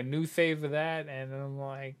 like a new save of that, and I'm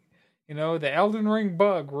like, the Elden Ring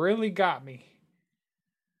bug really got me.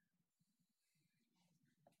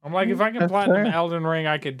 I'm like, if I can platinum Elden Ring,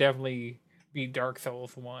 I could definitely beat Dark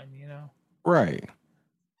Souls 1, Right.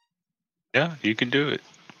 Yeah, you can do it.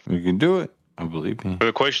 You can do it. I believe me. But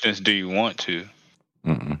the question is, do you want to?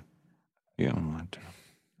 You don't want to.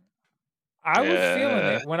 I was feeling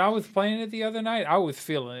it. When I was playing it the other night, I was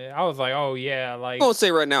feeling it. I was like, oh, yeah. Like, I won't say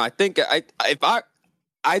right now. I think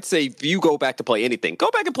I'd say if you go back to play anything, go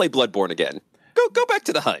back and play Bloodborne again. Go back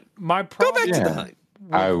to the hunt. My problem Go back to the hunt.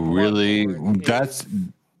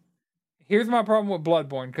 Here's my problem with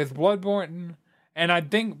Bloodborne, because Bloodborne, and I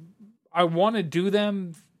think I want to do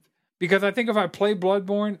them, because I think if I play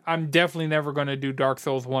Bloodborne, I'm definitely never going to do Dark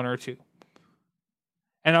Souls 1 or 2.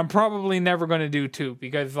 And I'm probably never going to do 2,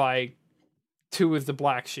 because, 2 is the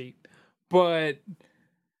black sheep. But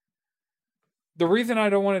the reason I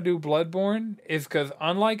don't want to do Bloodborne is because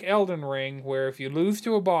unlike Elden Ring, where if you lose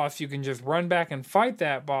to a boss, you can just run back and fight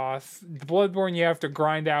that boss, Bloodborne, you have to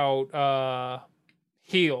grind out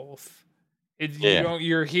heals.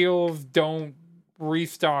 Your heals don't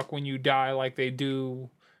restock when you die like they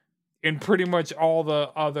do in pretty much all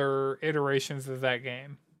the other iterations of that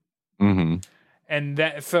game. Mm-hmm.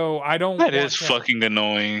 And so I don't. That is fucking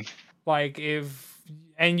annoying.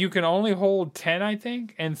 And you can only hold 10, I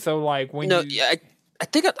think. And so I thought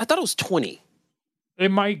it was 20.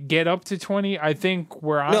 It might get up to 20. I think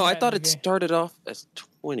where I'm. No, I thought it started off as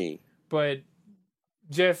 20. But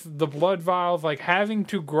just the blood vials, having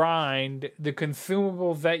to grind the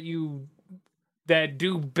consumables that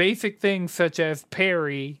do basic things such as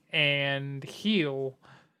parry and heal.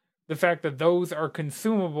 The fact that those are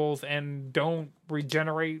consumables and don't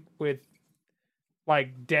regenerate with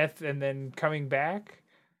death and then coming back.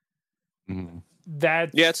 Mm-hmm.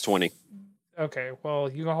 It's 20. Okay, well,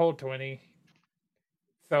 you can hold 20.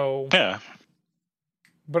 So yeah.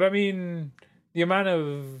 But I mean, the amount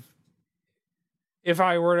of, if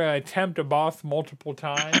I were to attempt a boss multiple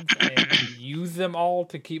times and use them all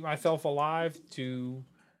to keep myself alive to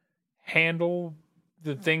handle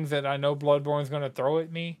the things that I know Bloodborne is going to throw at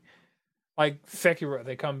me, like Sekiro,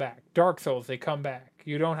 they come back. Dark Souls, they come back.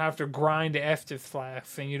 You don't have to grind Estus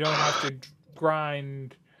flasks, and you don't have to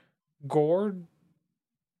grind gourd.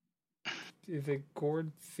 Is it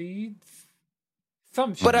gourd seeds?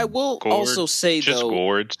 But I will also say, though,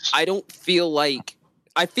 gourds. I feel like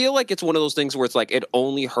it's one of those things where it's it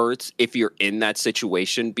only hurts if you're in that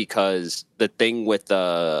situation, because the thing with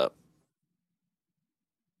the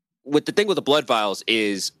blood vials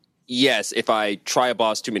is, yes, if I try a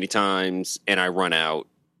boss too many times and I run out,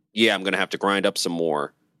 I'm going to have to grind up some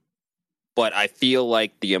more. But I feel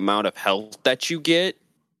like the amount of health that you get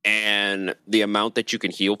and the amount that you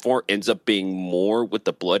can heal for ends up being more with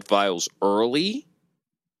the blood vials early.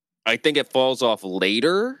 I think it falls off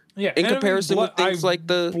later in comparison with things like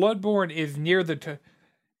the... Bloodborne is near the...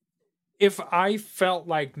 If I felt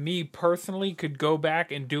like me personally could go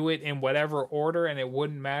back and do it in whatever order and it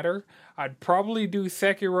wouldn't matter, I'd probably do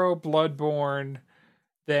Sekiro, Bloodborne,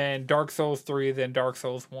 then Dark Souls 3, then Dark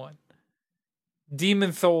Souls 1.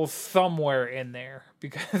 Demon Souls somewhere in there,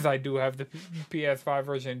 because I do have the PS5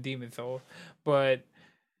 version of Demon Souls. But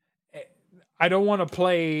I don't want to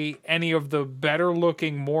play any of the better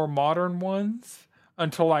looking, more modern ones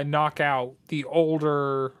until I knock out the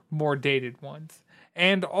older, more dated ones.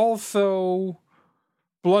 And also,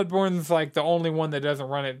 Bloodborne's the only one that doesn't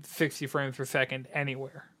run at 60 frames per second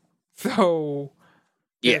anywhere. So,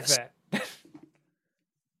 yes. That.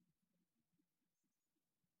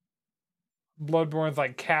 Bloodborne's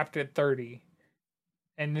capped at 30.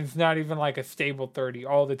 And it's not even a stable 30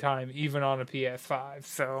 all the time, even on a PS5.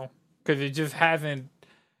 So, because it just hasn't...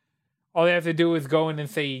 All they have to do is go in and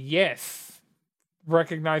say, yes,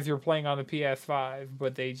 recognize you're playing on the PS5,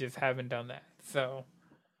 but they just haven't done that. So,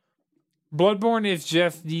 Bloodborne is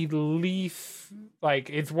just the least, like,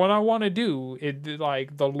 it's what I want to do. It,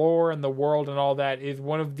 like, the lore and the world and all that is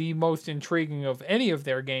one of the most intriguing of any of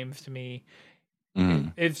their games to me.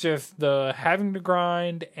 Mhm. It's just the having to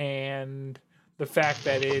grind and the fact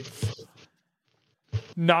that it's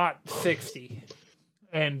not 60.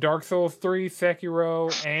 And Dark Souls 3,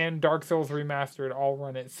 Sekiro, and Dark Souls Remastered all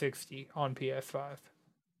run at 60 on PS5.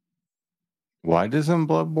 Why doesn't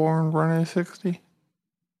Bloodborne run at 60?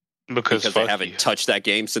 Because Because they fuck haven't you. touched that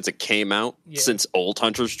game since it came out, Yeah. since Old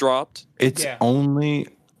Hunters dropped. It's Yeah. only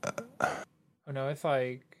Oh no, it's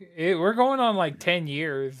like we're going on like 10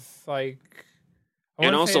 years. Like, I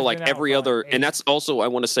And wanna say also, it's like been out every for, other, like, and 8. that's also, I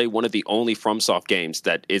want to say, one of the only FromSoft games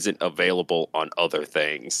that isn't available on other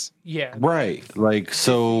things. Yeah, right. Like,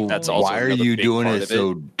 so That's also why are another you big doing part it of it.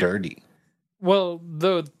 so dirty? Well,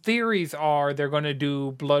 the theories are they're going to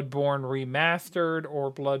do Bloodborne Remastered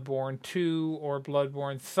or Bloodborne 2 or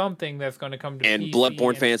Bloodborne something that's going to come to And PC.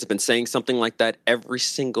 Bloodborne fans have been saying something like that every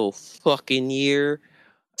single fucking year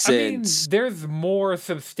I mean, since. there's more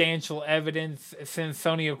substantial evidence since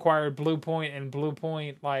Sony acquired Bluepoint, and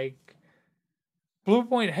Bluepoint, like,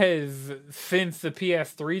 Bluepoint has, since the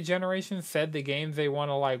PS3 generation, said the games they want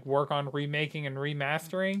to, like, work on remaking and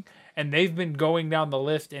remastering, and they've been going down the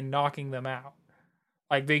list and knocking them out.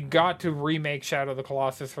 Like, they got to remake Shadow of the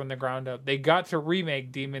Colossus from the ground up. They got to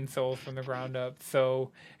remake Demon Souls from the ground up.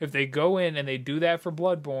 So, if they go in and they do that for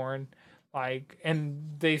Bloodborne, like,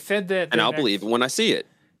 and they said that... And I'll believe it when I see it.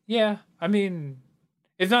 Yeah, I mean,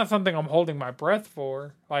 it's not something I'm holding my breath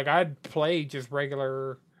for. Like, I'd play just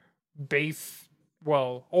regular base,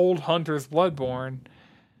 well, Old Hunter's Bloodborne.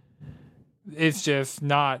 It's just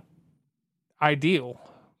not ideal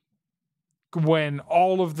when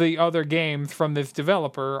all of the other games from this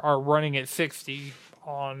developer are running at 60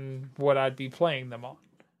 on what I'd be playing them on.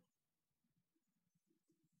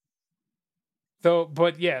 So,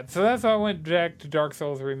 but yeah, so that's why I went back to Dark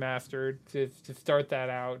Souls Remastered to start that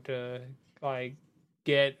out, to like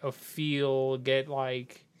get a feel, get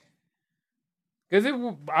like, because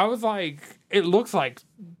I was like, it looks like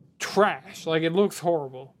trash, like it looks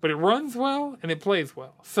horrible, but it runs well and it plays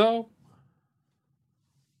well. So,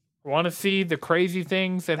 I want to see the crazy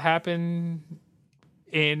things that happen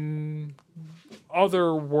in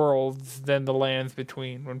other worlds than the lands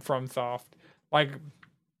between when FromSoft, like.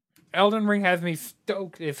 Elden Ring has me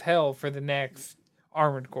stoked as hell for the next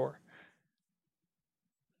Armored Core.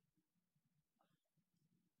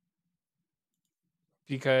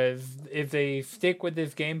 Because if they stick with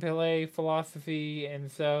this gameplay philosophy and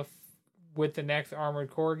stuff with the next Armored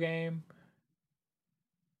Core game,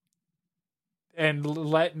 and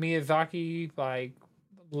let Miyazaki like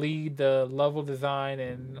lead the level design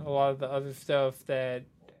and a lot of the other stuff that...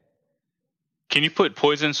 Can you put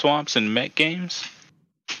poison swamps in mech games?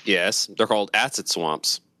 Yes, they're called acid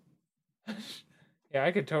swamps. Yeah,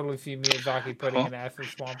 I could totally see Miyazaki putting an acid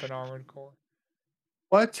swamp in Armored Core.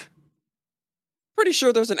 What? Pretty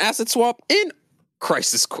sure there's an acid swamp in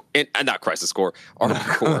Crisis Core, not Crisis Core, Armored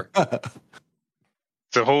Core.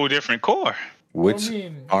 It's a whole different core. Which I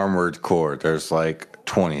mean, Armored Core? There's like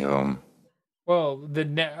 20 of them. well,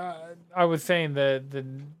 I was saying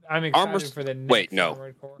I'm excited for the next Wait, no.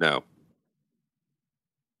 Armored Core. No.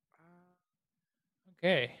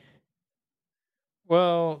 Okay.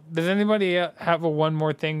 Well, does anybody have one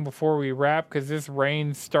more thing before we wrap? Because this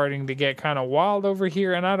rain's starting to get kind of wild over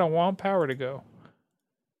here, and I don't want power to go.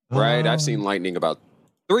 Right? I've seen lightning about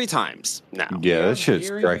 3 times now. Yeah, that shit's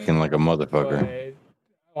Hearing striking it, like a motherfucker.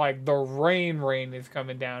 But, like, the rain is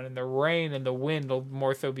coming down, and the rain and the wind will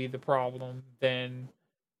more so be the problem than...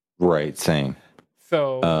 Right, same.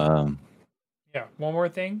 So, Yeah, one more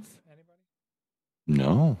thing? Anybody?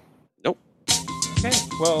 no. Okay,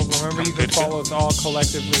 well, remember you can follow us all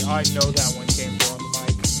collectively. I know that one came through on the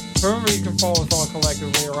mic. Remember you can follow us all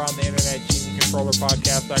collectively around the internet,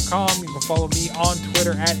 GenieControllerPodcast.com. You can follow me on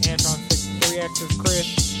Twitter at Anton63X as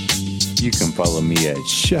Chris. You can follow me at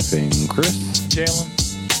Chefing Chris. Jalen.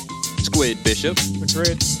 Squid Bishop.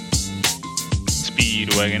 Madrid.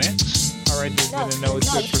 Speedwagon X. Alright, this has been a No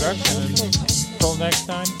It's Good production. And until next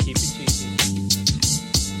time, keep it cheesy.